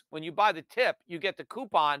happens is when you buy the tip, you get the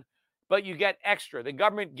coupon, but you get extra. The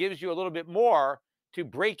government gives you a little bit more to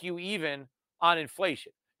break you even on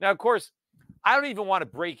inflation. Now, of course, I don't even want to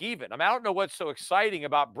break even. I mean, I don't know what's so exciting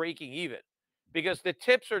about breaking even, because the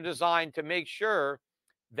tips are designed to make sure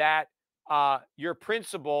that your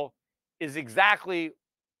principal is exactly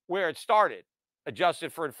where it started,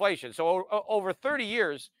 adjusted for inflation. So over 30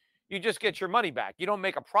 years, you just get your money back. You don't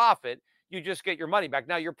make a profit. You just get your money back.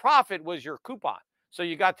 Now, your profit was your coupon. So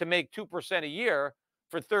you got to make 2% a year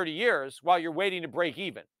for 30 years while you're waiting to break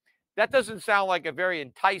even. That doesn't sound like a very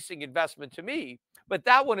enticing investment to me, but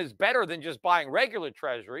that one is better than just buying regular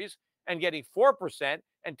treasuries and getting 4%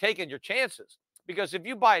 and taking your chances. Because if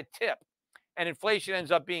you buy a tip and inflation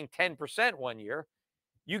ends up being 10% one year,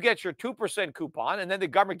 you get your 2% coupon, and then the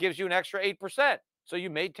government gives you an extra 8%. So you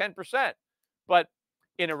made 10%. But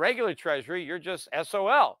in a regular treasury, you're just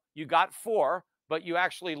SOL. You got 4, but you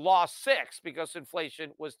actually lost 6 because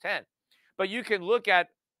inflation was 10. But you can look at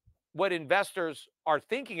what investors are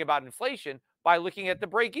thinking about inflation by looking at the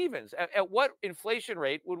break evens. At what inflation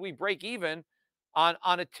rate would we break even on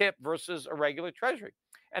a tip versus a regular treasury?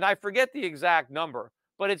 And I forget the exact number,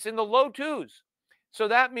 but it's in the low twos. So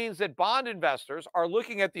that means that bond investors are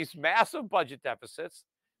looking at these massive budget deficits,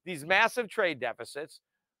 these massive trade deficits,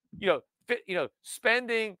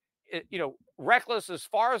 spending, reckless as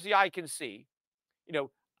far as the eye can see,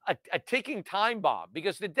 a ticking time bomb,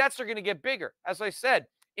 because the debts are going to get bigger. As I said,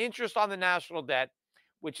 interest on the national debt,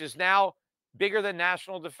 which is now bigger than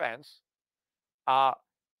national defense,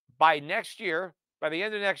 by next year, by the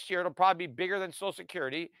end of next year, it'll probably be bigger than Social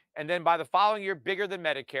Security. And then by the following year, bigger than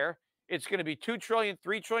Medicare. It's going to be $2 trillion,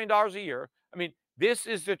 $3 trillion a year. I mean, this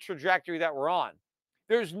is the trajectory that we're on.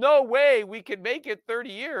 There's no way we can make it 30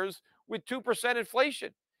 years with 2% inflation.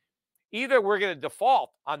 Either we're going to default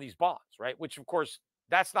on these bonds, right? Which, of course,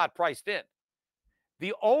 that's not priced in.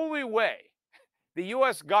 The only way the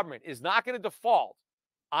U.S. government is not going to default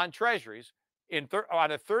on treasuries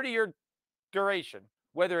on a 30-year duration,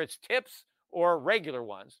 whether it's tips or regular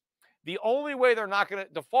ones, the only way they're not going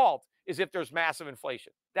to default is if there's massive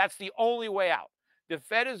inflation. That's the only way out. The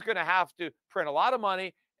Fed is going to have to print a lot of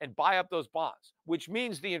money and buy up those bonds, which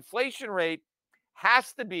means the inflation rate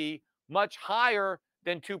has to be much higher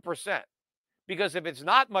than 2%. Because if it's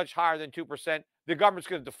not much higher than 2%, the government's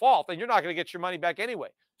going to default and you're not going to get your money back anyway.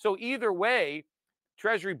 So either way,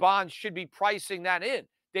 Treasury bonds should be pricing that in.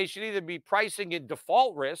 They should either be pricing in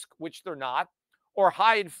default risk, which they're not, or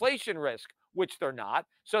high inflation risk, which they're not.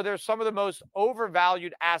 So they're some of the most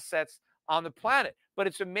overvalued assets on the planet. But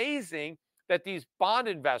it's amazing that these bond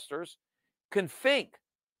investors can think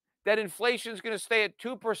that inflation is going to stay at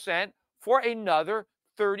 2% for another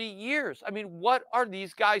 30 years. I mean, what are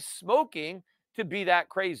these guys smoking to be that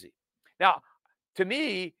crazy? Now, to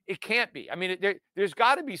me, it can't be. I mean, there's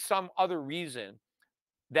got to be some other reason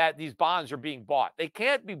that these bonds are being bought. They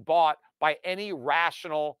can't be bought by any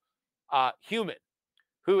rational human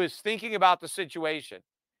who is thinking about the situation.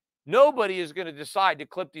 Nobody is going to decide to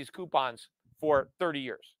clip these coupons for 30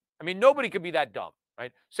 years. I mean, nobody could be that dumb,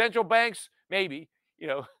 right? Central banks, maybe,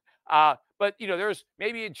 but, there's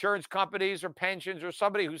maybe insurance companies or pensions or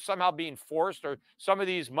somebody who's somehow being forced, or some of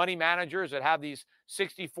these money managers that have these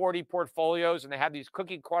 60-40 portfolios and they have these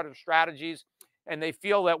cookie cutter strategies, and they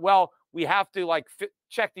feel that, well, we have to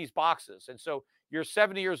check these boxes. And so you're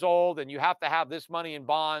 70 years old and you have to have this money in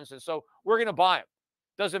bonds. And so we're going to buy them.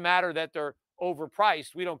 Doesn't matter that they're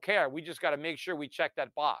overpriced. We don't care. We just got to make sure we check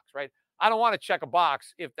that box, right? I don't want to check a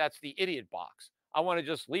box if that's the idiot box. I want to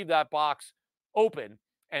just leave that box open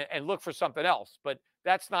and look for something else. But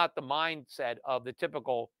that's not the mindset of the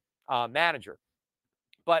typical manager.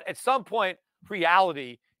 But at some point,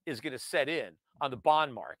 reality is going to set in on the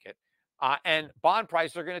bond market, and bond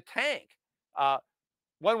prices are going to tank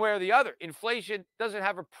one way or the other. Inflation doesn't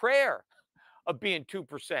have a prayer of being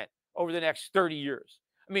 2% over the next 30 years.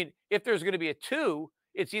 I mean, if there's going to be a 2,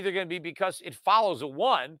 it's either going to be because it follows a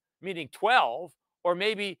 1, meaning 12, or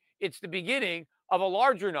maybe it's the beginning of a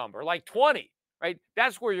larger number, like 20, right?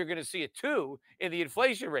 That's where you're going to see a 2 in the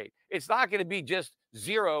inflation rate. It's not going to be just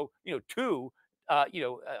 0, 2, a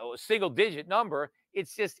single digit number.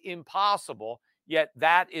 It's just impossible. Yet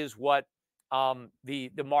that is what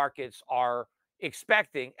the markets are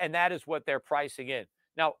expecting, and that is what they're pricing in.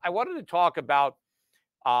 Now, I wanted to talk about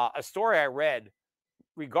a story I read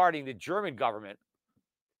regarding the German government.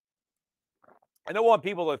 I don't want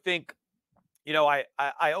people to think,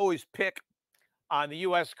 I always pick on the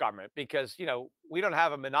U.S. government because, we don't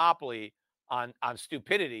have a monopoly on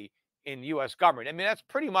stupidity in U.S. government. I mean, that's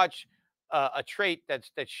pretty much a trait that's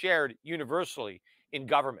shared universally in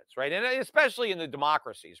governments, right? And especially in the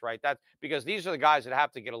democracies, right? That's because these are the guys that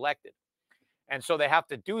have to get elected. And so they have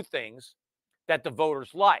to do things that the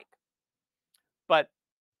voters like. But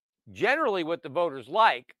generally what the voters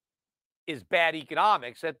like is bad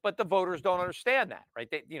economics, but the voters don't understand that, right?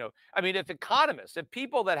 If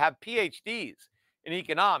people that have PhDs in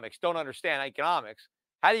economics don't understand economics,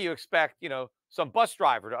 how do you expect, some bus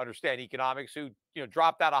driver to understand economics who,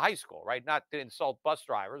 dropped out of high school, right? Not to insult bus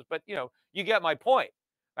drivers, but, you get my point,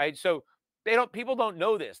 right? So people don't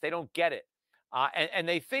know this. They don't get it. And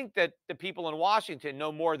they think that the people in Washington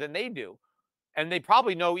know more than they do. And they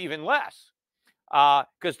probably know even less.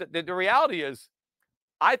 Because the reality is,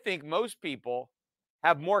 I think most people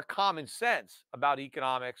have more common sense about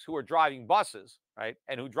economics who are driving buses, right,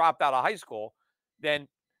 and who dropped out of high school than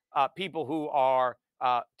people who are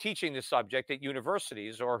teaching the subject at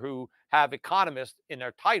universities or who have economist in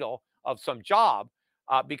their title of some job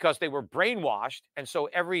because they were brainwashed. And so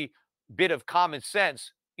every bit of common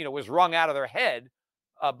sense, was wrung out of their head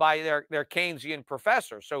by their Keynesian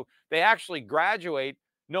professor. So they actually graduate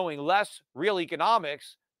knowing less real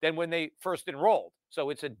economics than when they first enrolled. So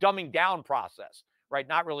it's a dumbing down process, right?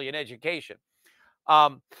 Not really an education.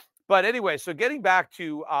 Um, but anyway, so getting back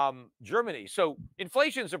to Germany. So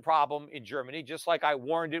inflation is a problem in Germany, just like I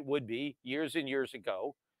warned it would be years and years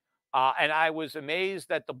ago. And I was amazed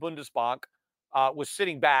that the Bundesbank was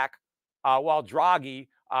sitting back while Draghi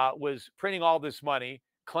was printing all this money,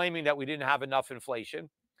 claiming that we didn't have enough inflation.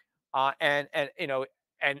 And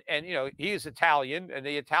he is Italian, and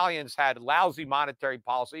the Italians had lousy monetary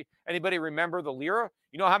policy. Anybody remember the lira?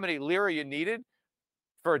 You know how many lira you needed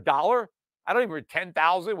for a dollar? I don't even remember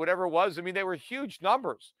 10,000, whatever it was. I mean, they were huge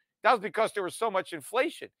numbers. That was because there was so much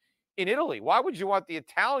inflation in Italy. Why would you want the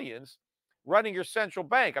Italians running your central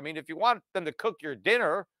bank? I mean, if you want them to cook your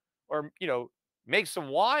dinner or, make some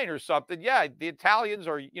wine or something, yeah, the Italians,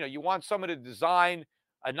 or, you want someone to design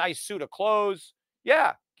a nice suit of clothes.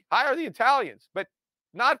 Yeah, hire the Italians, but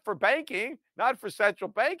not for banking, not for central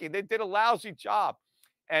banking. They did a lousy job.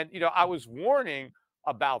 And, I was warning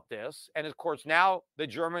about this. And of course, now the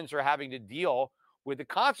Germans are having to deal with the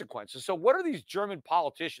consequences. So what are these German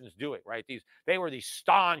politicians doing, right? They were these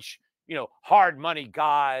staunch, hard money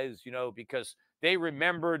guys, because they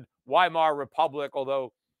remembered Weimar Republic,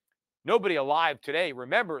 although nobody alive today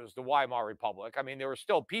remembers the Weimar Republic. I mean, there were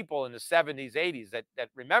still people in the 70s, 80s that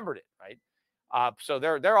remembered it, right? So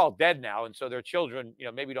they're all dead now, and so their children,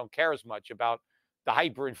 maybe don't care as much about the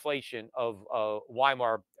hyperinflation of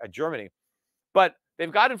Weimar Germany. But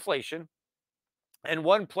they've got inflation, and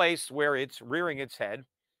one place where it's rearing its head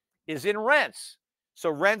is in rents. So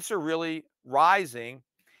rents are really rising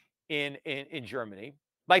in Germany,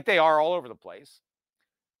 like they are all over the place.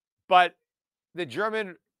 But the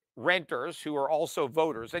German renters, who are also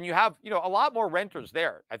voters, and you have, a lot more renters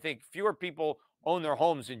there. I think fewer people own their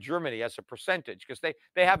homes in Germany as a percentage, because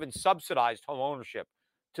they haven't subsidized home ownership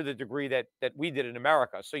to the degree that we did in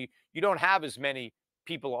America. So you don't have as many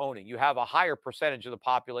people owning. You have a higher percentage of the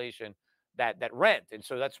population that rent. And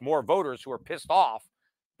so that's more voters who are pissed off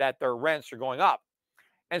that their rents are going up.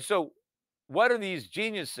 And so what are these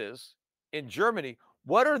geniuses in Germany?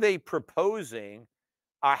 What are they proposing?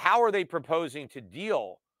 How are they proposing to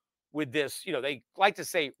deal with this? They like to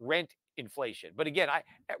say rent inflation. But again,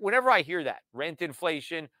 whenever I hear that, rent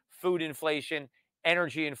inflation, food inflation,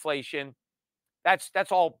 energy inflation,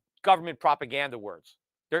 that's all government propaganda words.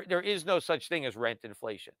 There is no such thing as rent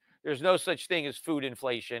inflation. There's no such thing as food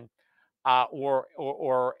inflation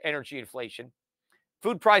or energy inflation.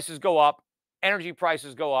 Food prices go up, energy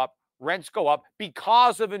prices go up, rents go up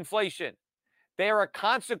because of inflation. They are a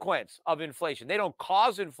consequence of inflation. They don't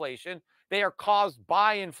cause inflation. They are caused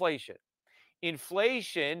by inflation.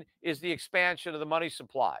 Inflation is the expansion of the money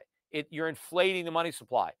supply. You're inflating the money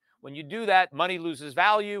supply. When you do that, money loses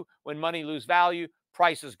value. When money loses value,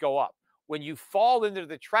 prices go up. When you fall into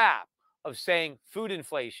the trap of saying food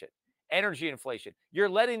inflation, energy inflation, you're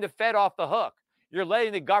letting the Fed off the hook. You're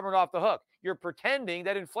letting the government off the hook. You're pretending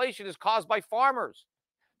that inflation is caused by farmers,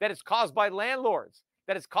 that it's caused by landlords,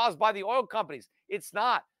 that it's caused by the oil companies. It's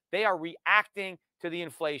not. They are reacting to the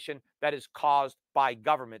inflation that is caused by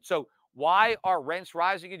government. So why are rents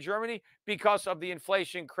rising in Germany? Because of the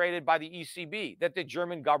inflation created by the ECB that the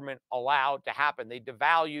German government allowed to happen. They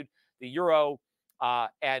devalued the euro,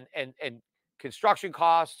 and construction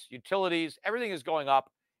costs, utilities, everything is going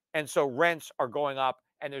up. And so rents are going up,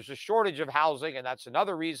 and there's a shortage of housing. And that's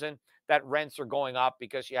another reason that rents are going up,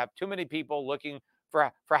 because you have too many people looking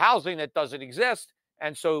for housing that doesn't exist.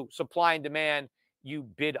 And so supply and demand, you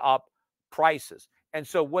bid up prices. And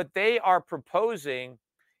so what they are proposing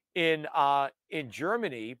in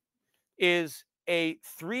Germany is a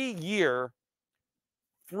 3-year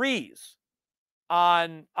freeze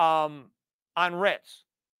on rents.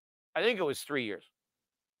 I think it was 3 years.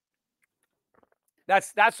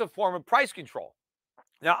 That's a form of price control.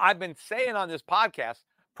 Now, I've been saying on this podcast,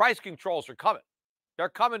 price controls are coming. They're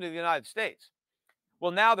coming to the United States.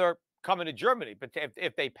 Well, now they're coming to Germany, but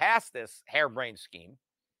if they pass this harebrained scheme.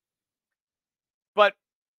 But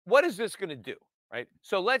what is this going to do, right?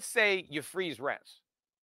 So let's say you freeze rents.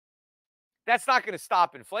 That's not going to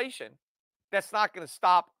stop inflation. That's not going to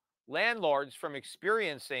stop landlords from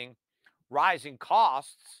experiencing rising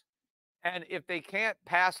costs. And if they can't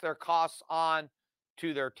pass their costs on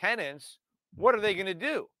to their tenants, what are they going to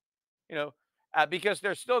do? Because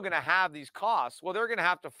they're still going to have these costs. Well, they're going to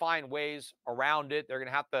have to find ways around it. They're going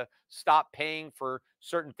to have to stop paying for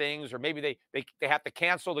certain things, or maybe they have to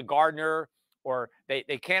cancel the gardener, or they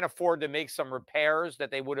can't afford to make some repairs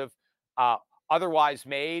that they would have otherwise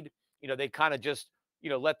made. They kind of just,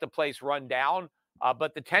 let the place run down.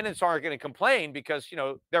 But the tenants aren't going to complain because,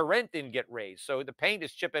 their rent didn't get raised. So the paint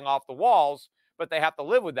is chipping off the walls, but they have to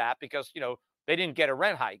live with that because, they didn't get a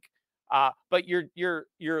rent hike. But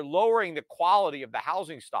you're lowering the quality of the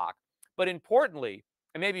housing stock. But importantly,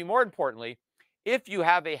 and maybe more importantly, if you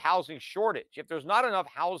have a housing shortage, if there's not enough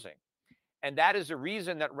housing, and that is the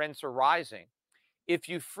reason that rents are rising, if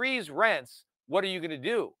you freeze rents, what are you going to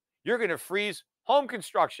do? You're going to freeze home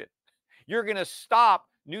construction. You're going to stop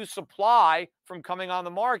new supply from coming on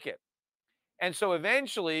the market. And so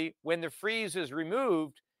eventually, when the freeze is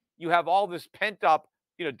removed, you have all this pent up,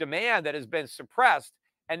 demand that has been suppressed.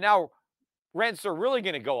 And now rents are really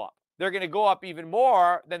going to go up. They're going to go up even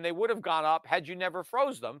more than they would have gone up had you never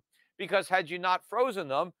froze them, because had you not frozen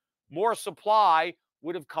them, more supply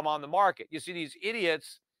would have come on the market. You see these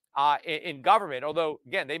idiots in government, although,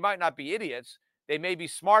 again, they might not be idiots. They may be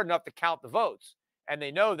smart enough to count the votes. And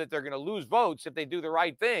they know that they're going to lose votes if they do the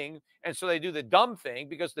right thing. And so they do the dumb thing,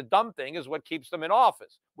 because the dumb thing is what keeps them in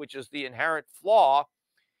office, which is the inherent flaw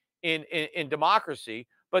in democracy.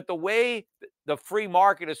 But the way the free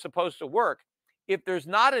market is supposed to work, if there's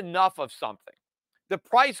not enough of something, the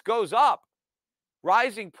price goes up.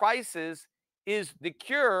 Rising prices is the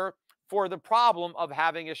cure for the problem of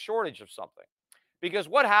having a shortage of something. Because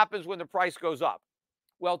what happens when the price goes up?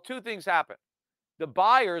 Well, two things happen. The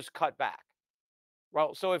buyers cut back.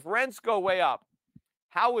 Well, so if rents go way up,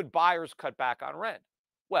 how would buyers cut back on rent?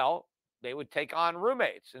 Well, they would take on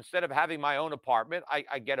roommates. Instead of having my own apartment,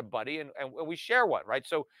 I get a buddy and we share one, right?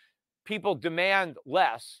 So people demand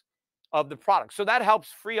less of the product. So that helps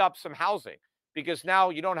free up some housing, because now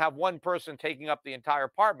you don't have one person taking up the entire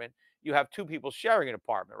apartment. You have two people sharing an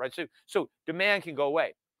apartment, right? So demand can go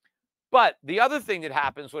away. But the other thing that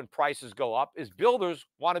happens when prices go up is builders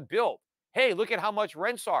want to build. Hey, look at how much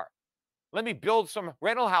rents are. Let me build some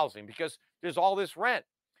rental housing because there's all this rent.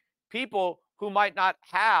 People who might not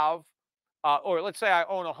have, or let's say I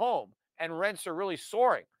own a home and rents are really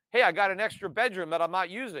soaring. Hey, I got an extra bedroom that I'm not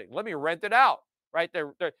using. Let me rent it out, right?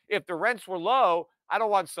 If the rents were low, I don't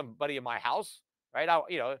want somebody in my house, right?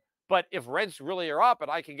 But if rents really are up and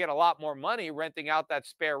I can get a lot more money renting out that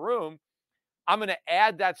spare room, I'm going to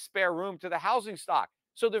add that spare room to the housing stock.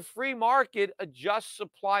 So the free market adjusts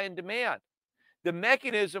supply and demand. The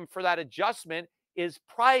mechanism for that adjustment is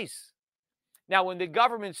price. Now, when the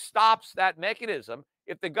government stops that mechanism,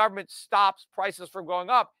 if the government stops prices from going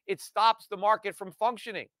up, it stops the market from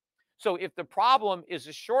functioning. So if the problem is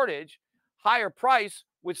a shortage, higher price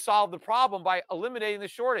would solve the problem by eliminating the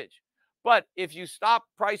shortage. But if you stop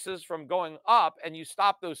prices from going up and you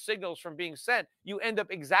stop those signals from being sent, you end up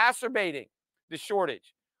exacerbating the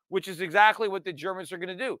shortage, which is exactly what the Germans are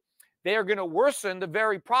going to do. They are going to worsen the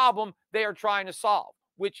very problem they are trying to solve,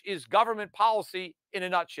 which is government policy in a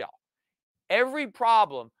nutshell. Every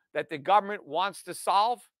problem that the government wants to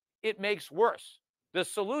solve, it makes worse. The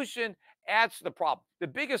solution adds to the problem. The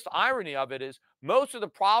biggest irony of it is most of the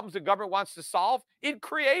problems the government wants to solve, it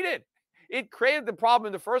created. It created the problem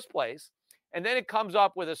in the first place, and then it comes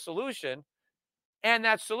up with a solution, and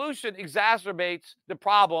that solution exacerbates the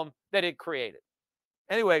problem that it created.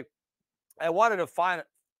 Anyway, I wanted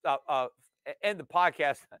to end the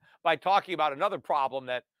podcast by talking about another problem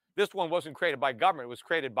that this one wasn't created by government. It was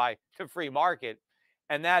created by the free market,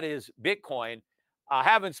 and that is Bitcoin. I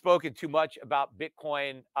haven't spoken too much about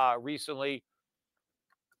Bitcoin recently,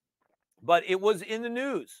 but it was in the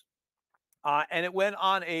news, and it went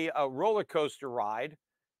on a roller coaster ride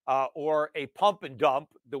or a pump and dump,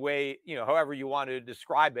 the way, however you want to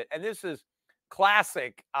describe it. And this is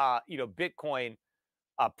classic, Bitcoin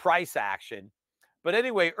price action. But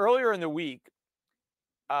anyway, earlier in the week,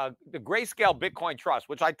 the Grayscale Bitcoin Trust,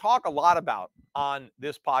 which I talk a lot about on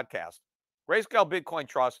this podcast, Grayscale Bitcoin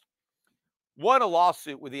Trust won a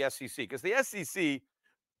lawsuit with the SEC because the SEC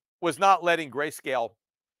was not letting Grayscale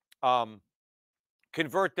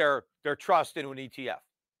convert their trust into an ETF.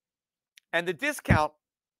 And the discount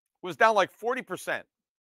was down like 40%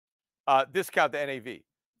 discount to NAV.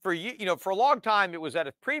 For a long time, it was at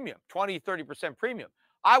a premium, 20, 30% premium.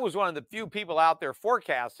 I was one of the few people out there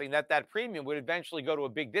forecasting that premium would eventually go to a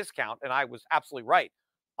big discount, and I was absolutely right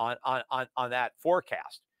on that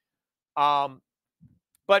forecast.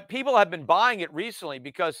 But people have been buying it recently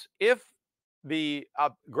because if the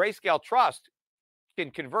Grayscale Trust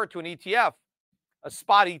can convert to an ETF, a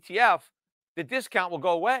spot ETF, the discount will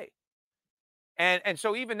go away. And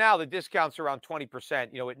so even now, the discount's around 20%.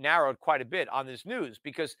 It narrowed quite a bit on this news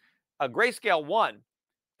because Grayscale won.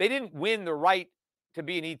 They didn't win the right to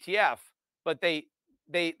be an ETF, but they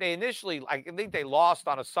initially, I think they lost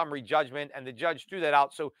on a summary judgment, and the judge threw that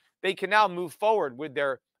out. So they can now move forward with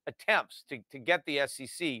their attempts to get the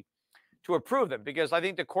SEC to approve them, because I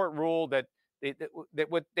think the court ruled that that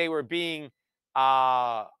what they were being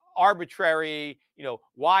arbitrary.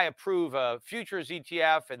 Why approve a futures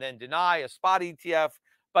ETF and then deny a spot ETF?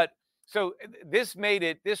 But so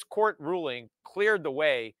this court ruling cleared the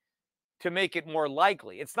way to make it more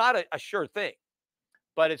likely. It's not a sure thing,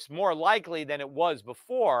 but it's more likely than it was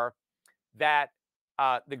before that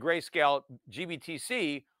the Grayscale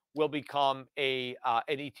GBTC will become an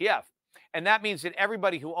ETF. And that means that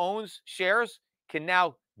everybody who owns shares can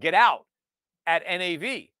now get out at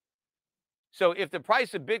NAV. So if the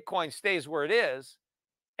price of Bitcoin stays where it is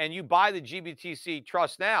and you buy the GBTC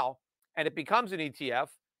trust now and it becomes an ETF,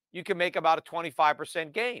 you can make about a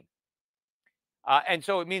 25% gain. And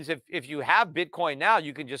so it means if you have Bitcoin now,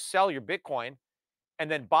 you can just sell your Bitcoin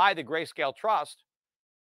and then buy the Grayscale trust.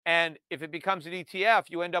 And if it becomes an ETF,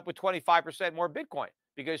 you end up with 25% more Bitcoin,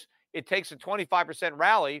 because it takes a 25%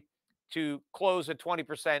 rally to close a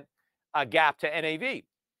 20% gap to NAV.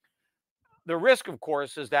 The risk, of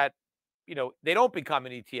course, is that they don't become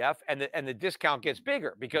an ETF and the discount gets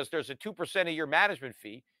bigger, because there's a 2% a year management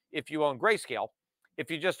fee if you own Grayscale. If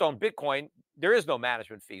you just own Bitcoin, there is no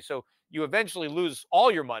management fee. So you eventually lose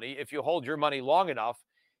all your money if you hold your money long enough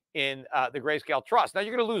in the Grayscale trust. Now,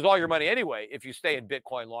 you're going to lose all your money anyway if you stay in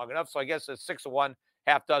Bitcoin long enough. So I guess it's 6 of one,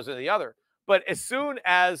 half dozen of the other. But as soon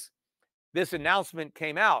as this announcement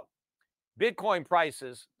came out, Bitcoin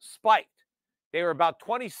prices spiked. They were about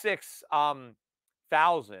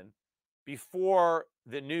 26,000 before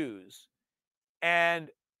the news. And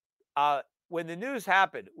when the news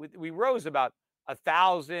happened, we rose about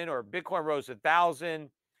 1,000, or Bitcoin rose 1,000,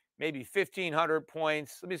 maybe 1,500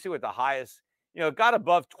 points. Let me see what the highest, it got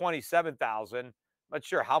above 27,000. Not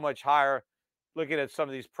sure how much higher. Looking at some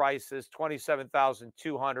of these prices,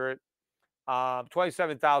 27,200,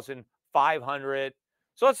 27,500.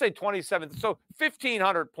 So let's say 27. So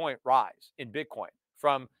 1,500 point rise in Bitcoin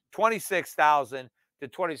from 26,000 to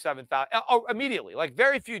 27,000. Oh, immediately, like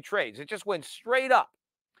very few trades. It just went straight up.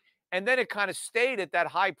 And then it kind of stayed at that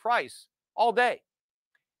high price all day.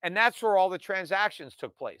 And that's where all the transactions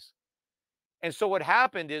took place. And so what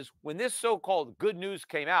happened is, when this so-called good news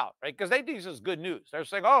came out, right? Because they think this is good news. They're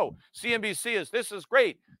saying, oh, CNBC this is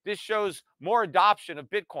great. This shows more adoption of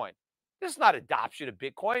Bitcoin. This is not adoption of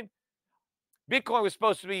Bitcoin. Bitcoin was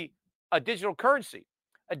supposed to be a digital currency.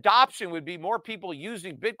 Adoption would be more people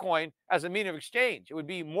using Bitcoin as a means of exchange. It would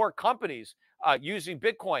be more companies using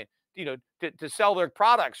Bitcoin, to sell their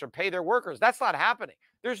products or pay their workers. That's not happening.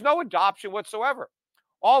 There's no adoption whatsoever.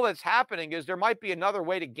 All that's happening is there might be another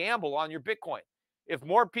way to gamble on your Bitcoin. If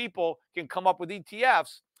more people can come up with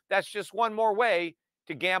ETFs, that's just one more way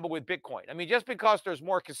to gamble with Bitcoin. I mean, just because there's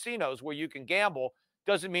more casinos where you can gamble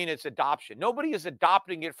doesn't mean it's adoption. Nobody is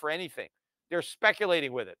adopting it for anything. They're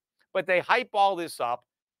speculating with it. But they hype all this up,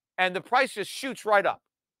 and the price just shoots right up.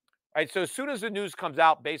 Right? So as soon as the news comes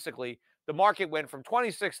out, basically, the market went from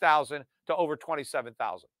 26,000 to over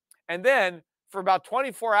 27,000. And then for about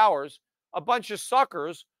 24 hours, a bunch of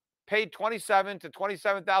suckers paid 27 to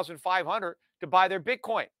 27,500 to buy their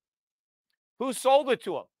Bitcoin. Who sold it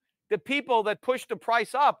to them? The people that pushed the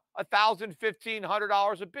price up $1,000,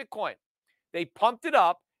 $1,500 of Bitcoin. They pumped it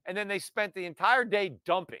up, and then they spent the entire day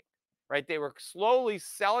dumping. Right? They were slowly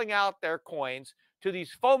selling out their coins to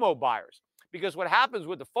these FOMO buyers. Because what happens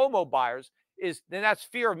with the FOMO buyers is, then that's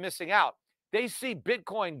fear of missing out. They see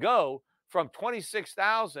Bitcoin go from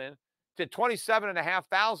 26,000 to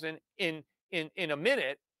 27,500 in a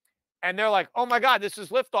minute. And they're like, oh my God, this is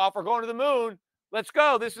liftoff. We're going to the moon. Let's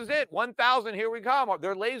go. This is it. 1,000, here we come.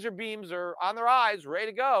 Their laser beams are on their eyes, ready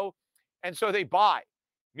to go. And so they buy.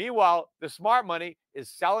 Meanwhile, the smart money is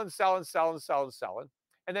selling.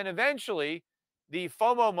 And then eventually the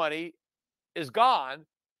FOMO money is gone.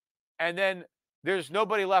 And then there's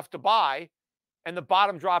nobody left to buy. And the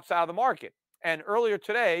bottom drops out of the market. And earlier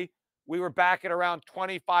today, we were back at around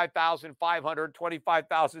 25,500,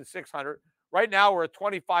 25,600. Right now, we're at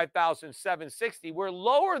 25,760. We're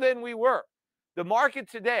lower than we were. The market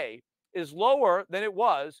today is lower than it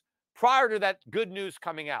was prior to that good news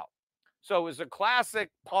coming out. So it was a classic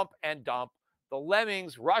pump and dump. The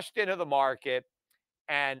lemmings rushed into the market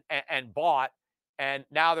and bought, and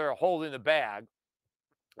now they're holding the bag.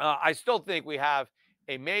 I still think we have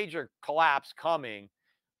a major collapse coming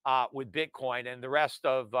with Bitcoin and the rest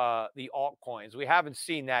of the altcoins. We haven't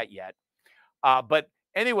seen that yet. But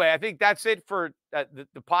anyway, I think that's it for the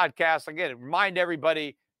podcast. Again, remind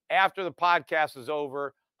everybody, after the podcast is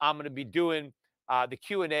over, I'm going to be doing the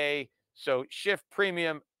Q&A. So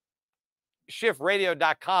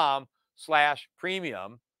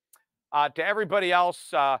shiftradio.com/premium. To everybody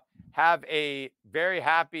else, have a very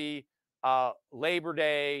happy Labor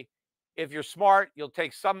Day. if you're smart, you'll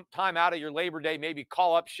take some time out of your Labor Day, maybe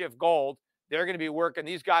call up Shift Gold. They're going to be working.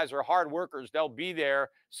 These guys are hard workers. They'll be there.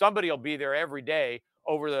 Somebody will be there every day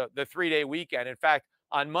over the 3-day weekend. In fact,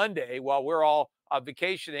 on Monday, while we're all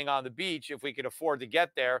vacationing on the beach, if we could afford to get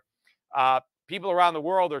there, people around the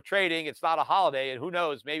world are trading. It's not a holiday, and who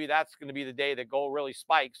knows, maybe that's going to be the day that gold really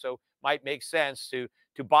spikes. So might make sense to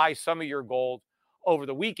buy some of your gold over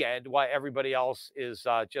the weekend while everybody else is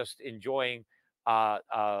just enjoying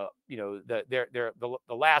the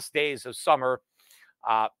last days of summer.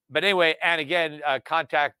 But anyway, and again,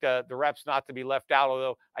 contact the reps not to be left out,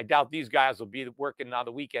 although I doubt these guys will be working on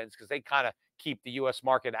the weekends because they kind of keep the U.S.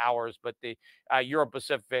 market hours. But the Europe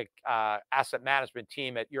Pacific asset management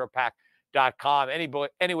team at Europac.com.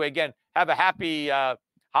 Anyway, again, have a happy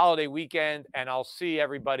holiday weekend, and I'll see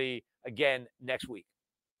everybody again next week.